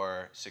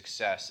for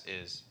success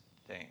is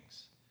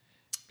things?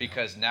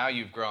 Because now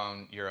you've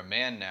grown, you're a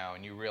man now,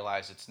 and you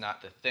realize it's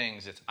not the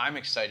things, it's, I'm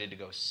excited to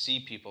go see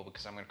people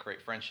because I'm going to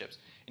create friendships.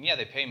 And yeah,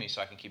 they pay me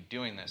so I can keep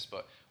doing this,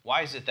 but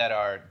why is it that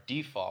our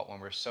default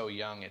when we're so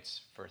young, it's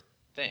for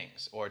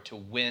things, or to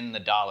win the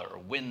dollar or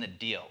win the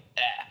deal?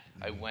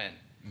 I win.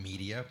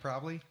 Media,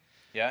 probably.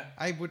 Yeah?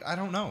 I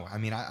don't know.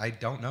 I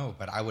don't know,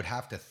 but I would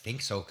have to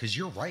think so, because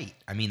you're right.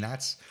 I'm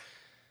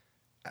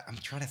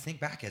trying to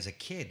think back as a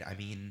kid.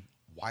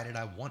 Why did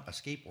I want a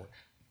skateboard?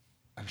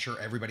 I'm sure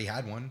everybody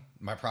had one.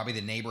 Probably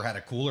the neighbor had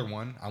a cooler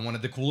one. I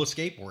wanted the coolest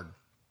skateboard.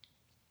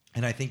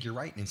 And I think you're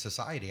right. In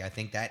society, I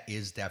think that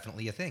is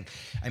definitely a thing.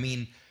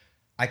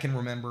 I can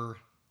remember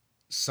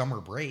summer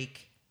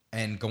break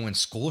and going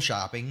school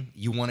shopping.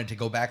 You wanted to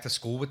go back to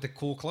school with the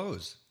cool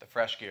clothes. The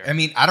fresh gear.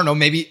 I don't know.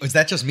 Maybe, was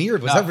that just me, or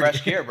was that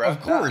fresh gear, bro?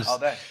 Of course. All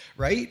day.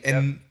 Right?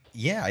 And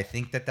yeah, I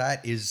think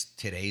that is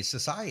today's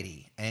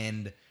society.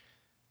 And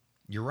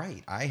you're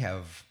right.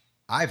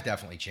 I've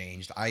definitely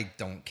changed. I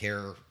don't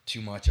care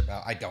much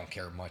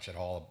at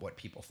all what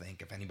people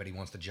think. If anybody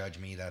wants to judge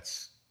me,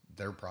 that's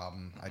their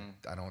problem.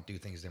 I don't do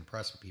things to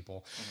impress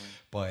people.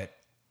 But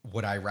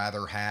would I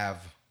rather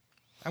have,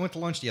 I went to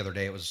lunch the other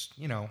day. It was,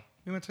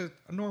 we went to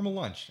a normal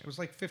lunch. It was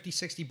like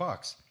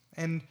 $50-$60.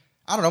 And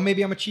I don't know,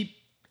 maybe I'm a cheap,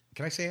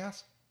 can I say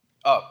ass?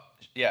 Oh,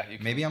 yeah. You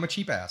can, maybe I'm a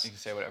cheap ass. You can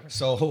say whatever.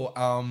 So,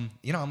 I'm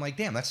like,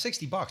 damn, that's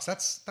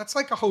 $60. That's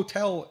like a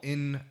hotel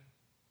in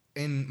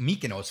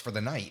Mykonos for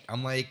the night.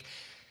 I'm like,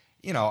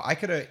 I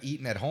could have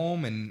eaten at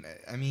home, and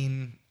I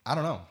mean, I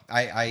don't know.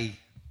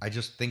 I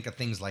just think of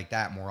things like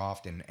that more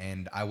often,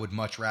 and I would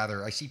much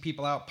rather. I see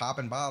people out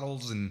popping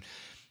bottles and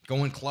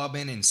going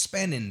clubbing and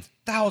spending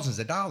thousands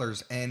of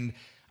dollars, and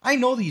I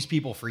know these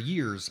people for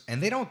years,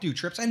 and they don't do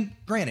trips. And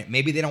granted,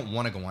 maybe they don't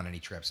want to go on any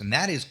trips, and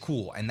that is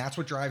cool, and that's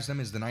what drives them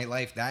is the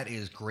nightlife. That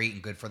is great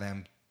and good for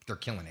them. They're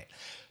killing it.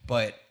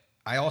 But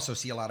I also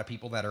see a lot of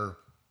people that are,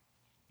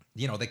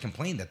 they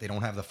complain that they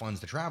don't have the funds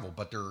to travel,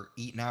 but they're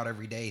eating out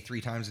every day,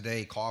 3 times a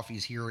day,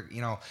 coffee's here,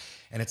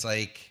 and it's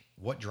like,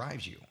 what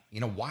drives you?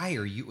 Why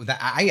are you,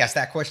 I asked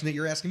that question that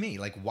you're asking me,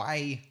 like,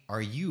 why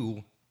are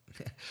you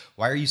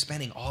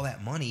spending all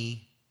that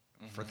money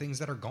for things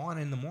that are gone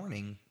in the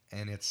morning?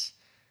 And it's,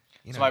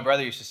 So my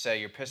brother used to say,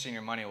 you're pissing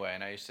your money away.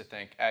 And I used to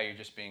think, you're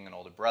just being an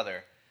older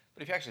brother.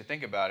 But if you actually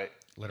think about it,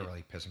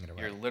 literally pissing it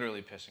away. You're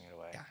literally pissing it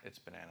away. Yeah. It's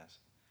bananas.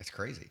 It's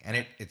crazy.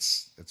 And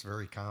it's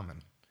very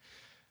common.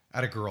 I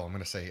had a girl, I'm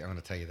going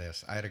to tell you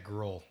this. I had a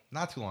girl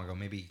not too long ago,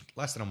 maybe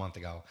less than a month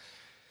ago.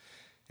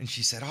 And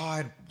she said,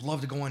 I'd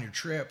love to go on your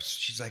trips.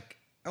 She's like,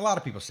 a lot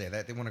of people say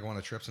that. They want to go on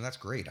the trips, and that's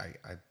great. I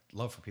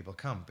love for people to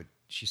come. But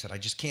she said, I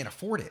just can't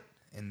afford it.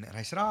 And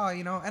I said,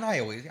 and I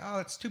always,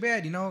 it's too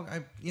bad.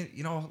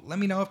 Let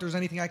me know if there's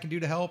anything I can do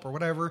to help or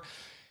whatever.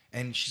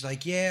 And she's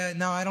like, yeah,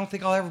 no, I don't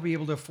think I'll ever be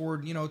able to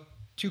afford,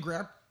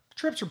 $2,000.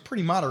 Trips are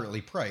pretty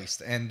moderately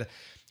priced. And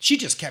she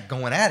just kept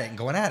going at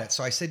it.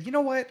 So I said, you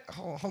know what?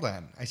 Hold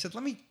on. I said,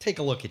 let me take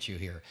a look at you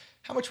here.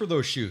 How much were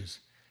those shoes?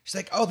 She's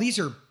like, these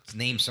are,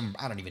 name some,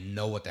 I don't even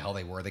know what the hell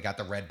they were. They got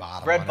the red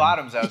bottom. Red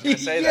bottoms, I was going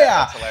to say that.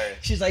 That's hilarious.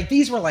 She's like,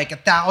 these were like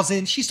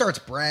 1,000. She starts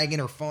bragging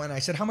her phone. I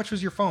said, how much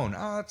was your phone?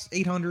 It's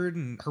 800,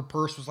 and her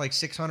purse was like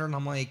 600. And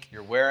I'm like,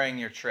 you're wearing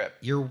your trip.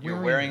 You're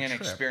wearing an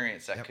trip.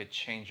 Experience that could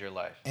change your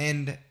life.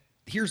 And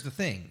here's the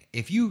thing.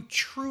 If you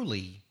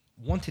truly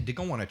wanted to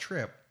go on a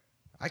trip,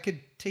 I could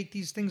take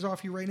these things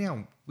off you right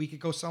now. We could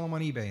go sell them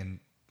on eBay and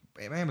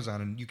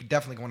Amazon, and you could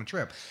definitely go on a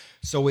trip.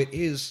 So it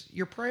is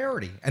your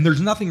priority. And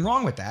there's nothing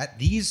wrong with that.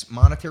 These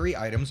monetary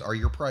items are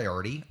your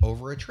priority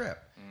over a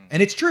trip.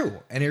 And it's true.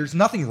 And there's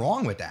nothing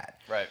wrong with that.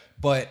 Right.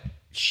 But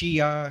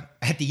she,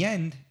 at the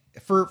end,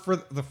 for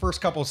the first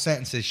couple of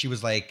sentences, she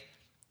was like,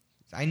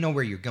 I know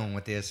where you're going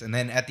with this. And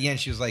then at the end,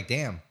 she was like,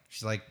 damn.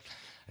 She's like,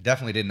 I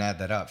definitely didn't add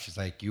that up. She's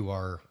like, you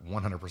are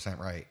 100%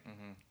 right.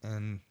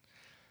 And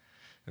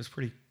it was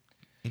pretty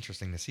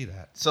interesting to see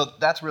that. So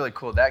that's really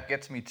cool. That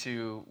gets me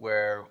to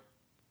where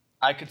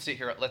I could sit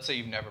here, let's say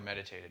you've never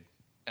meditated,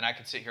 and I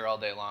could sit here all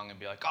day long and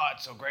be like,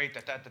 it's so great,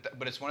 that.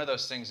 But it's one of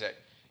those things that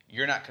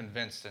you're not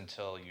convinced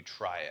until you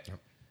try it. Yep.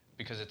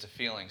 Because it's a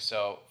feeling.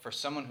 So for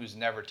someone who's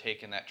never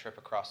taken that trip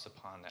across the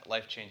pond, that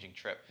life-changing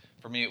trip,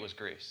 for me it was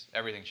Greece.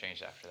 Everything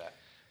changed after that.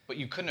 But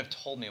you couldn't have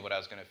told me what I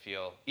was going to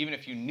feel. Even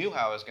if you knew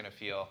how I was going to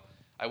feel,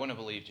 I wouldn't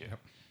have believed you. Yep.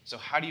 So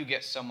how do you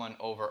get someone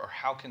over, or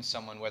how can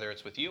someone, whether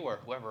it's with you or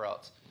whoever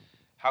else,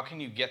 how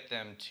can you get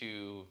them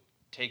to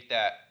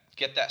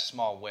get that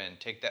small win,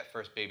 take that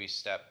first baby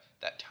step,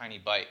 that tiny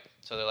bite?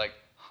 So they're like,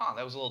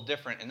 that was a little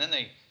different. And then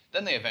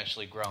they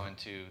eventually grow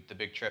into the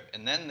big trip.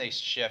 And then they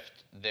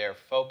shift their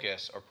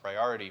focus or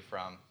priority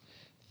from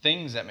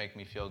things that make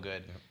me feel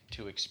good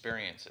to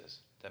experiences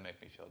that make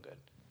me feel good.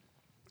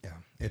 Yeah,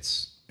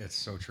 it's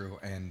so true.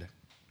 And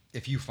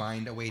if you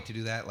find a way to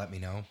do that, let me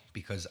know,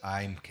 because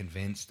I'm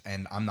convinced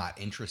and I'm not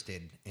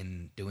interested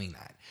in doing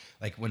that.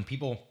 Like when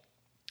people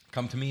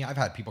come to me, I've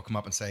had people come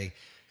up and say,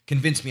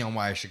 convince me on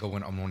why I should go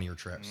on one of your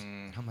trips.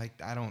 I'm like,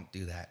 I don't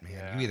do that, man.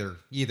 Yeah. You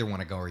either want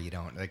to go or you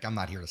don't. Like, I'm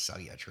not here to sell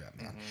you a trip,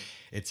 man.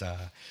 It's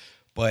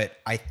but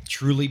I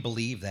truly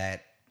believe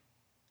that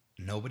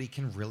nobody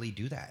can really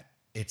do that.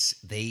 It's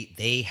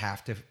they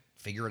have to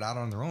figure it out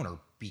on their own, or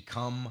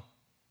become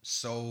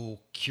so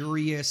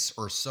curious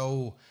or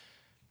so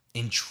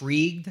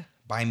intrigued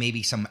by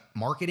maybe some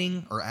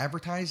marketing or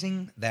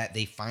advertising that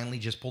they finally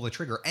just pull the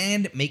trigger,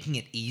 and making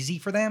it easy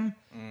for them.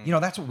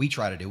 That's what we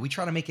try to do. We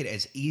try to make it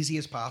as easy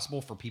as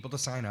possible for people to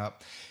sign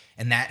up,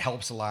 and that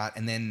helps a lot.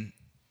 And then,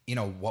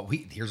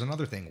 here's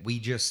another thing. We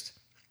just,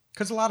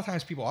 because a lot of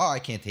times people, I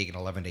can't take an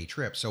 11-day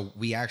trip. So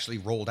we actually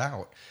rolled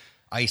out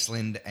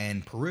Iceland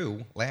and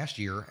Peru last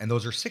year, and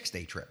those are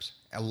 6-day trips.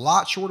 A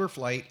lot shorter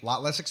flight, a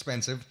lot less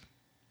expensive.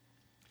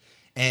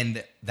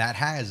 And that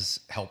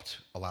has helped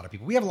a lot of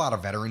people. We have a lot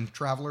of veteran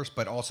travelers,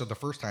 but also the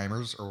first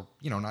timers, or,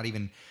 not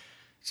even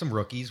some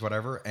rookies,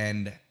 whatever.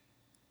 And,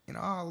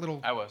 a little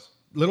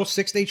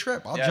 6-day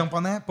trip. I'll jump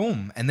on that.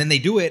 Boom. And then they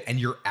do it. And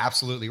you're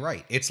absolutely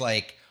right. It's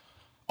like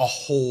a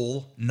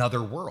whole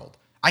nother world.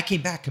 I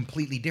came back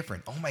completely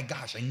different. Oh my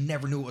gosh. I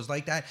never knew it was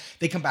like that.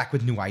 They come back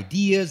with new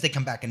ideas. They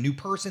come back a new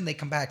person. They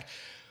come back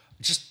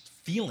just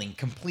feeling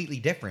completely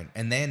different.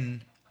 And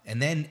then,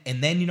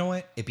 you know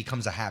what? It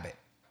becomes a habit.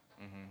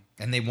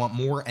 And they want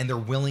more, and they're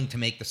willing to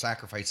make the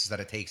sacrifices that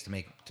it takes to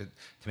make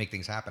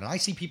things happen. And I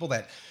see people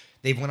that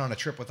they've went on a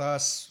trip with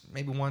us,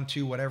 maybe 1,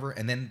 2, whatever,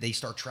 and then they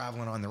start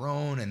traveling on their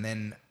own, and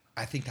then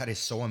I think that is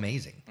so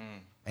amazing.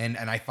 And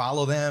I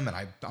follow them, and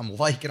I'm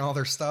liking all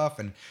their stuff,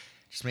 and it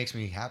just makes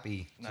me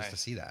happy just to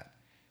see that.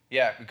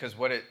 Yeah, because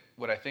what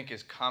I think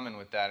is common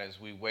with that is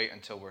we wait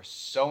until we're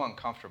so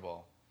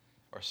uncomfortable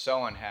or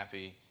so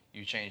unhappy.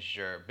 You changed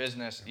your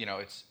business. You know,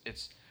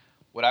 it's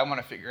what I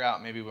want to figure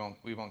out. Maybe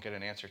we won't get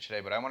an answer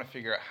today, but I want to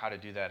figure out how to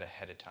do that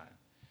ahead of time.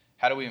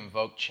 How do we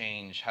invoke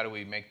change? How do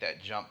we make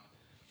that jump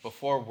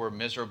before we're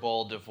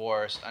miserable,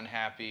 divorced,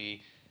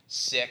 unhappy,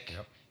 sick?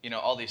 Yep. You know,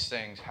 all these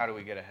things. How do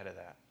we get ahead of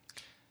that?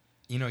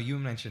 You know, you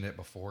mentioned it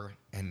before,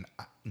 and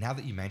now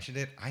that you mentioned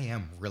it, I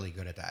am really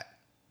good at that.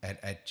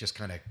 At just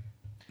kind of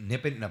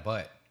nip it in the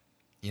butt,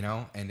 you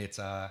know? And it's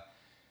I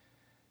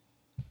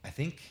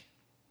think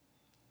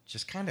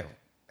just kind of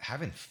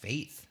having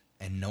faith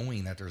and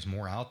knowing that there's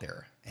more out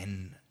there.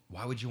 And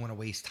why would you want to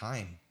waste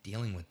time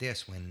dealing with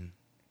this when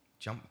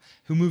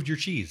Who Moved Your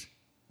Cheese?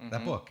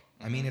 That book.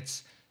 I mean,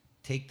 it's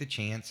take the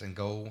chance and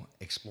go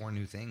explore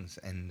new things.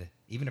 And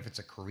even if it's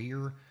a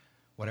career,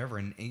 whatever.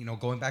 And you know,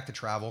 going back to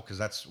travel, because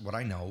that's what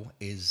I know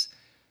is,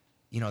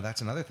 you know,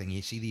 that's another thing.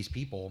 You see these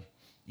people,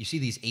 you see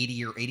these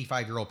 80 or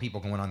 85-year-old people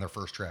going on their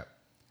first trip.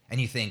 And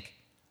you think,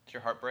 Did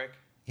your heart break?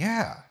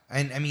 yeah.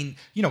 And I mean,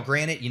 you know,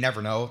 granted, you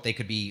never know. They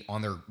could be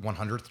on their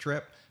 100th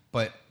trip,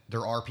 but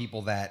there are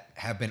people that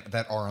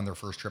are on their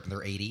first trip and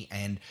they're 80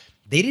 and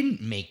they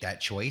didn't make that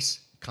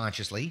choice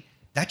consciously.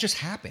 That just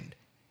happened.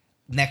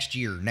 Next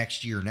year.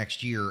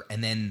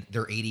 And then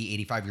they're 80,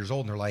 85 years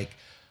old and they're like,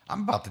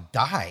 I'm about to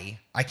die.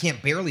 I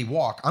can't barely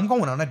walk. I'm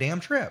going on a damn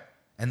trip.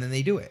 And then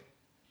they do it.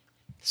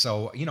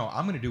 So, you know,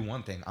 I'm going to do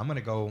one thing. I'm going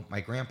to go,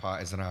 my grandpa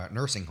is in a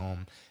nursing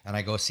home and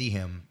I go see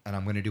him and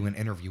I'm going to do an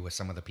interview with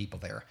some of the people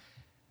there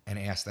and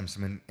ask them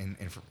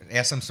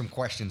some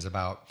questions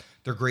about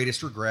their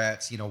greatest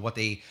regrets, you know, what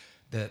the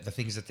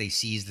things that they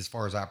seized as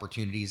far as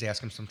opportunities, ask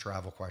them some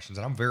travel questions.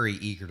 And I'm very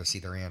eager to see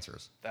their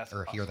answers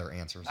hear their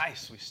answers.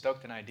 Nice. We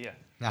stoked an idea.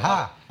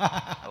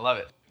 Aha. I love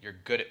it. You're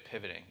good at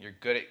pivoting. You're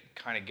good at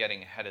kind of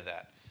getting ahead of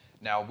that.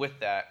 Now, with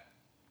that,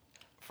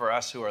 for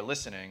us who are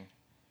listening,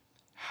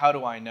 how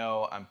do I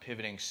know I'm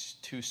pivoting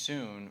too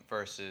soon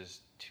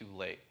versus too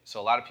late? So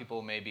a lot of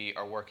people maybe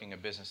are working a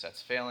business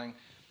that's failing,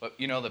 but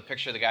you know the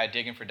picture of the guy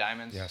digging for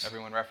diamonds? Yes.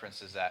 Everyone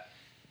references that.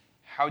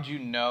 How do you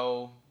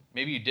know,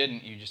 maybe you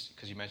didn't, you just,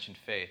 because you mentioned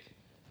faith.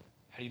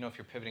 How do you know if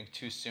you're pivoting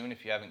too soon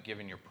if you haven't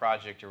given your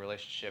project, your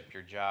relationship,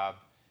 your job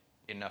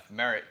enough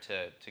merit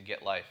to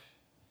get life?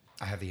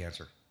 I have the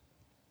answer.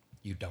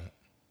 You don't.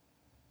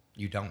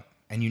 You don't.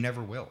 And you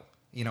never will.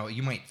 You know,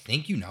 you might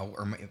think you know,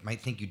 or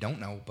might think you don't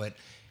know, but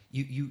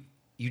you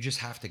just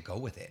have to go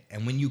with it.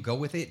 And when you go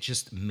with it,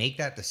 just make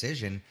that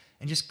decision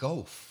and just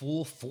go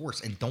full force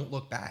and don't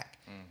look back.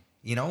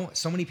 You know,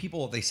 so many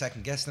people, they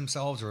second guess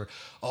themselves or,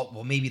 oh,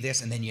 well, maybe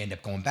this, and then you end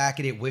up going back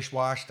at it,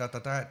 wish-wash,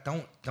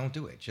 Don't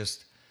do it.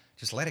 Just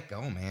let it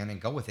go, man, and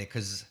go with it,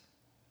 because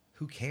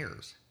who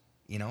cares?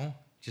 You know,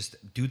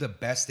 just do the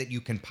best that you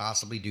can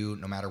possibly do,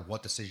 no matter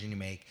what decision you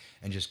make,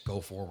 and just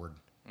go forward.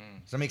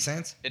 Does that make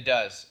sense? It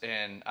does,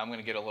 and I'm going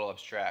to get a little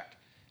abstract.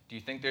 Do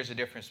you think there's a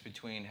difference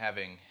between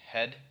having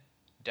head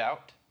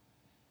doubt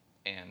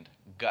and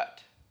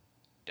gut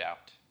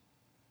doubt?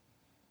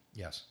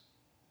 Yes.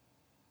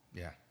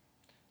 Yeah.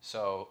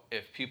 So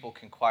if people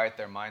can quiet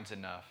their minds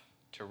enough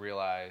to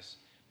realize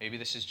maybe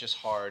this is just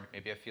hard,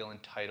 maybe I feel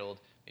entitled,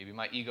 maybe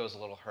my ego's a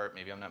little hurt,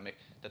 maybe I'm not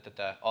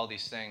all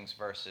these things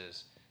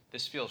versus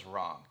this feels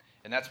wrong.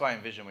 And that's why I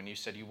envision when you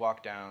said you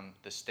walked down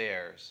the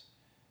stairs,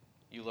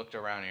 you looked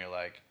around and you're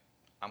like,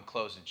 I'm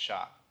closing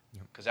shop,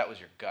 because that was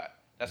your gut.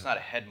 That's not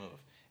a head move.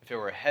 If it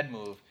were a head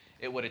move,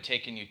 it would have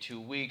taken you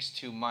 2 weeks,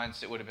 2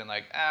 months. It would have been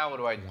like, what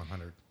do I do?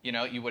 100. You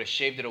know, you would have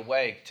shaved it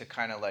away to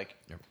kind of like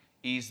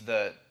ease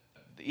the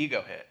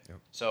ego hit.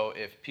 So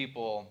if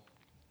people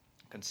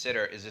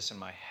consider, is this in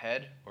my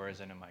head or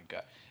is it in my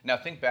gut? Now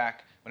think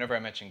back, whenever I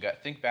mention gut,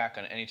 think back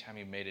on any time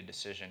you made a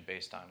decision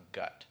based on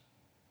gut.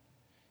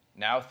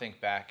 Now think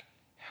back,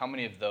 how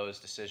many of those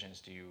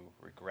decisions do you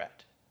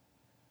regret?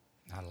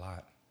 Not a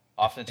lot.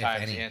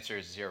 Oftentimes the answer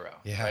is 0,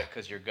 right?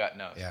 Because your gut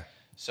knows. Yeah.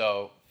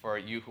 So for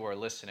you who are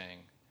listening,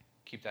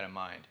 keep that in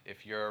mind.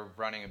 If you're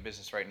running a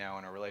business right now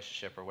in a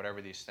relationship or whatever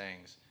these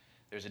things,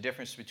 there's a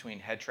difference between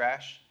head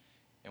trash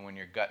and when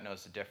your gut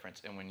knows the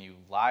difference. And when you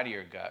lie to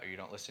your gut or you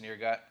don't listen to your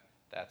gut,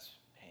 that's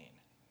pain.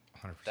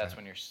 100%. That's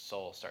when your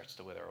soul starts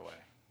to wither away.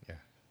 Yeah.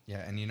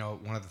 Yeah. And you know,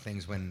 one of the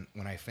things when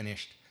I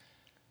finished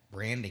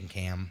branding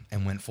Cam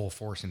and went full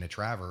force into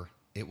Traver,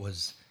 it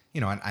was,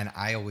 you know, and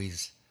I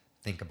always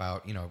think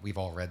about, you know, we've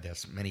all read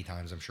this many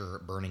times, I'm sure,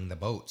 burning the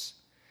boats.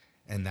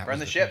 And that burn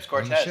was the ships,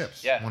 Cortez. Burn the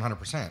ships, yeah.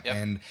 100%. Yep.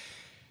 And,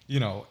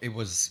 you know, it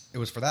was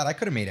for that. I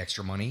could have made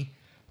extra money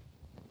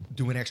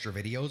doing extra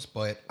videos,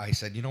 but I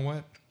said, you know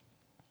what?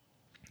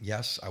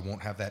 Yes, I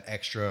won't have that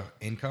extra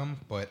income,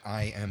 but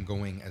I am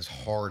going as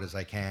hard as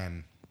I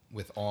can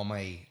with all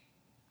my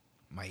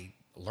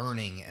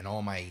learning and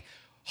all my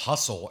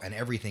hustle and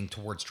everything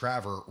towards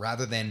Traver,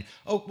 rather than,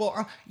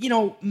 you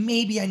know,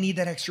 maybe I need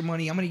that extra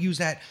money. I'm going to use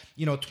that,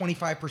 you know,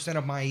 25%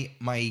 of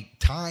my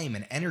time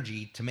and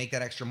energy to make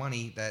that extra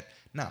money.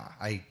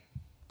 I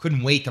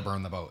couldn't wait to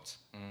burn the boats.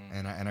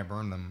 And I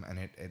burned them, and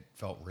it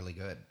felt really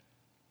good.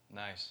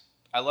 Nice.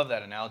 I love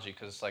that analogy,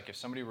 because it's like if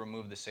somebody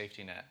removed the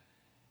safety net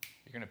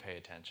You're going to pay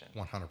attention.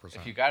 100%.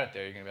 If you got it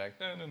there, you're going to be like,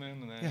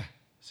 no. Yeah.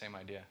 Same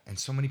idea. And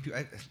so many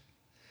people,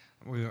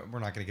 we're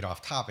not going to get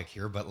off topic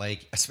here, but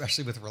like,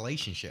 especially with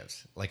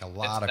relationships, like a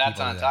lot of people. That's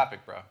on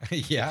topic, bro.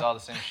 Yeah. It's all the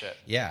same shit.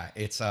 Yeah.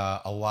 It's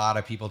a lot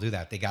of people do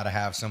that. They got to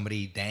have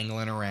somebody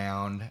dangling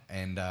around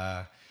and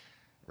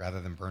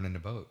rather than burning the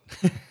boat.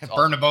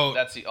 Burn the boat.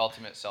 That's the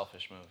ultimate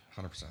selfish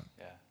move. 100%.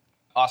 Yeah.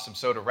 Awesome.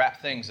 So to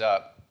wrap things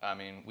up, I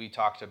mean, we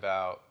talked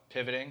about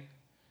pivoting.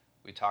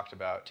 We talked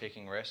about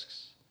taking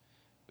risks.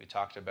 We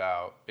talked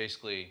about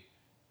basically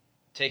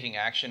taking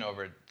action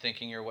over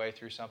thinking your way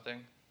through something.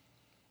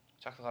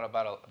 We talked a lot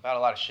about a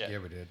lot of shit. Yeah,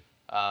 we did.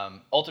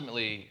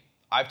 Ultimately,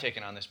 I've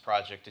taken on this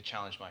project to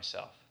challenge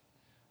myself.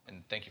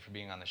 And thank you for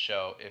being on the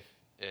show. If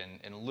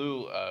in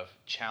lieu of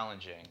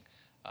challenging,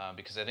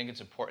 because I think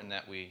it's important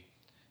that we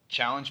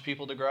challenge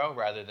people to grow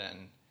rather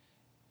than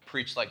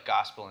preach like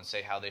gospel and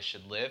say how they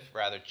should live,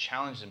 rather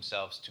challenge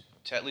themselves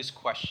to at least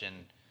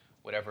question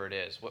whatever it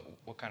is.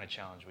 What kind of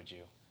challenge would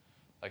you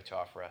like to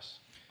offer us?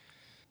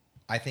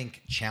 I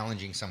think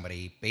challenging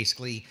somebody,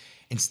 basically,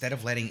 instead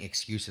of letting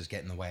excuses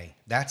get in the way,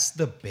 that's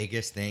the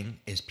biggest thing.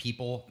 Is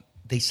people,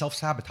 they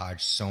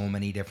self-sabotage so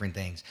many different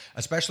things,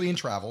 especially in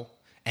travel.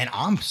 And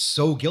I'm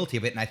so guilty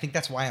of it. And I think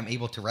that's why I'm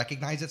able to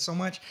recognize it so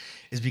much,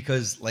 is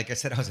because, like I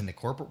said, I was in the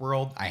corporate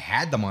world. I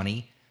had the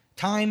money.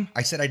 Time,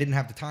 I said I didn't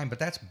have the time, but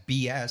that's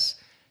BS,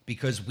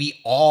 because we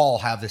all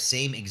have the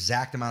same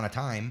exact amount of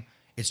time.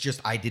 It's just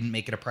I didn't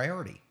make it a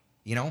priority,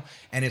 you know?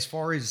 And as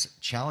far as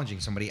challenging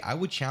somebody, I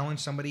would challenge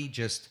somebody,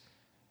 just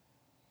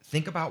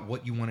think about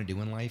what you want to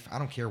do in life. I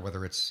don't care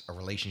whether it's a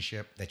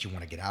relationship that you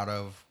want to get out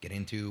of, get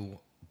into,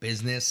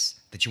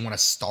 business that you want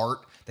to start,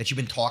 that you've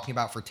been talking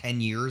about for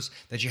 10 years,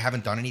 that you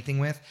haven't done anything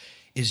with,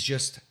 is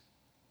just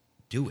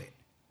do it.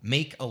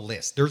 Make a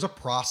list. There's a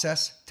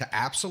process to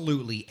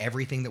absolutely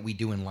everything that we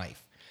do in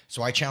life.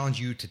 So I challenge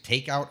you to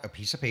take out a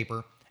piece of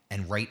paper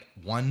and write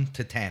 1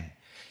 to 10.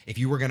 If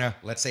you were going to,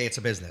 let's say it's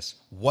a business,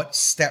 what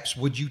steps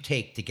would you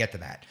take to get to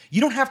that?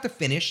 You don't have to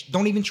finish.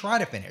 Don't even try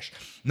to finish.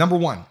 Number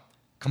 1,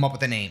 come up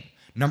with a name.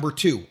 Number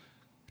 2,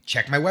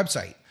 check my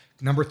website.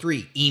 Number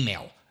 3,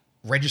 email,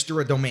 register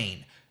a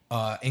domain,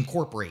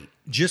 incorporate.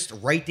 Just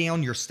write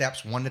down your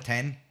steps 1 to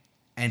 10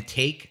 and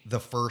take the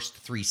first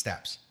 3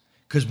 steps.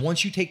 Because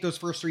once you take those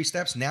first 3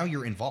 steps, now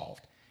you're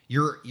involved.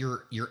 You're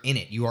in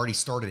it. You already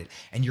started it,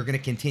 and you're going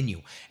to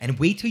continue. And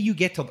wait till you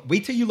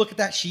look at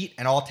that sheet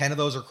and all 10 of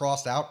those are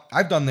crossed out.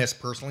 I've done this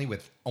personally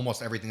with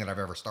almost everything that I've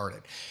ever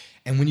started.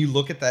 And when you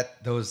look at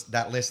that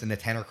list and the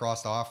 10 are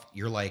crossed off,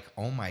 you're like,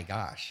 oh my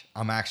gosh,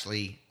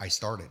 I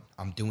started.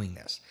 I'm doing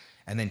this.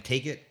 And then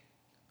take it,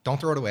 don't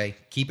throw it away,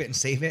 keep it and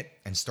save it,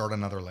 and start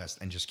another list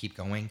and just keep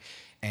going.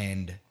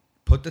 And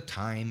put the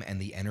time and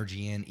the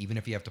energy in, even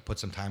if you have to put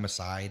some time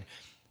aside,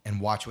 and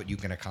watch what you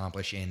can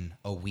accomplish in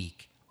a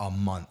week, a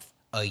month,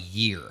 a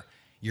year.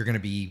 You're going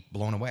to be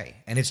blown away.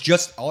 And it's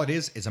just, all it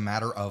is a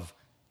matter of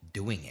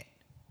doing it.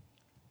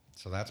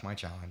 So that's my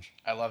challenge.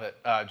 I love it.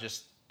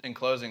 Just in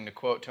closing, to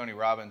quote Tony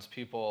Robbins,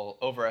 people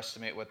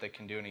overestimate what they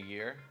can do in a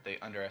year. They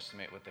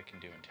underestimate what they can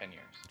do in 10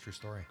 years. True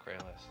story. Great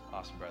list.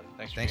 Awesome, brother.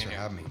 Thanks for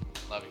having me.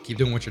 Love you. Keep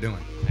doing what you're doing.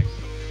 Thanks.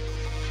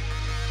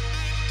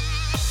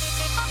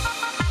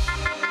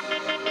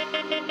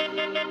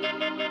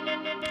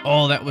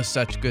 Oh, that was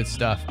such good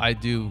stuff. I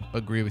do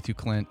agree with you,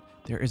 Clint.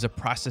 There is a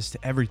process to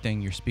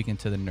everything. You're speaking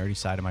to the nerdy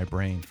side of my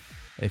brain.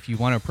 If you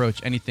want to approach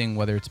anything,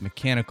 whether it's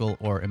mechanical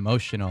or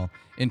emotional,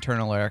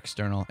 internal or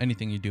external,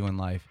 anything you do in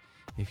life,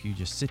 if you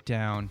just sit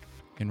down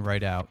and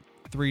write out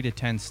 3 to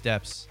 10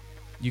 steps,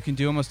 you can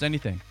do almost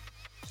anything.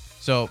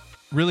 So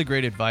really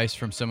great advice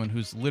from someone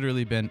who's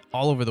literally been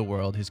all over the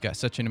world. He's got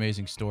such an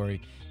amazing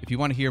story. If you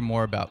want to hear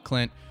more about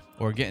Clint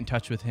or get in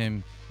touch with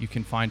him, you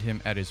can find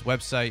him at his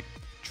website,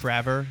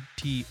 Travr,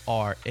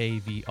 TRAVR.life,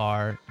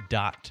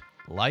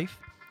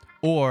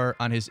 or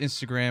on his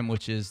Instagram,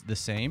 which is the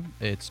same.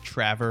 It's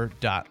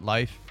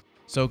Travr.life.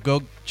 So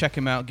go check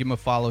him out, give him a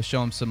follow,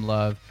 show him some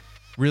love.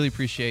 Really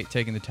appreciate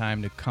taking the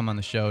time to come on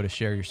the show to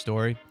share your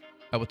story.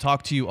 I will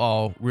talk to you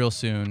all real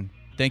soon.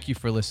 Thank you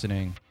for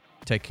listening.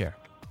 Take care.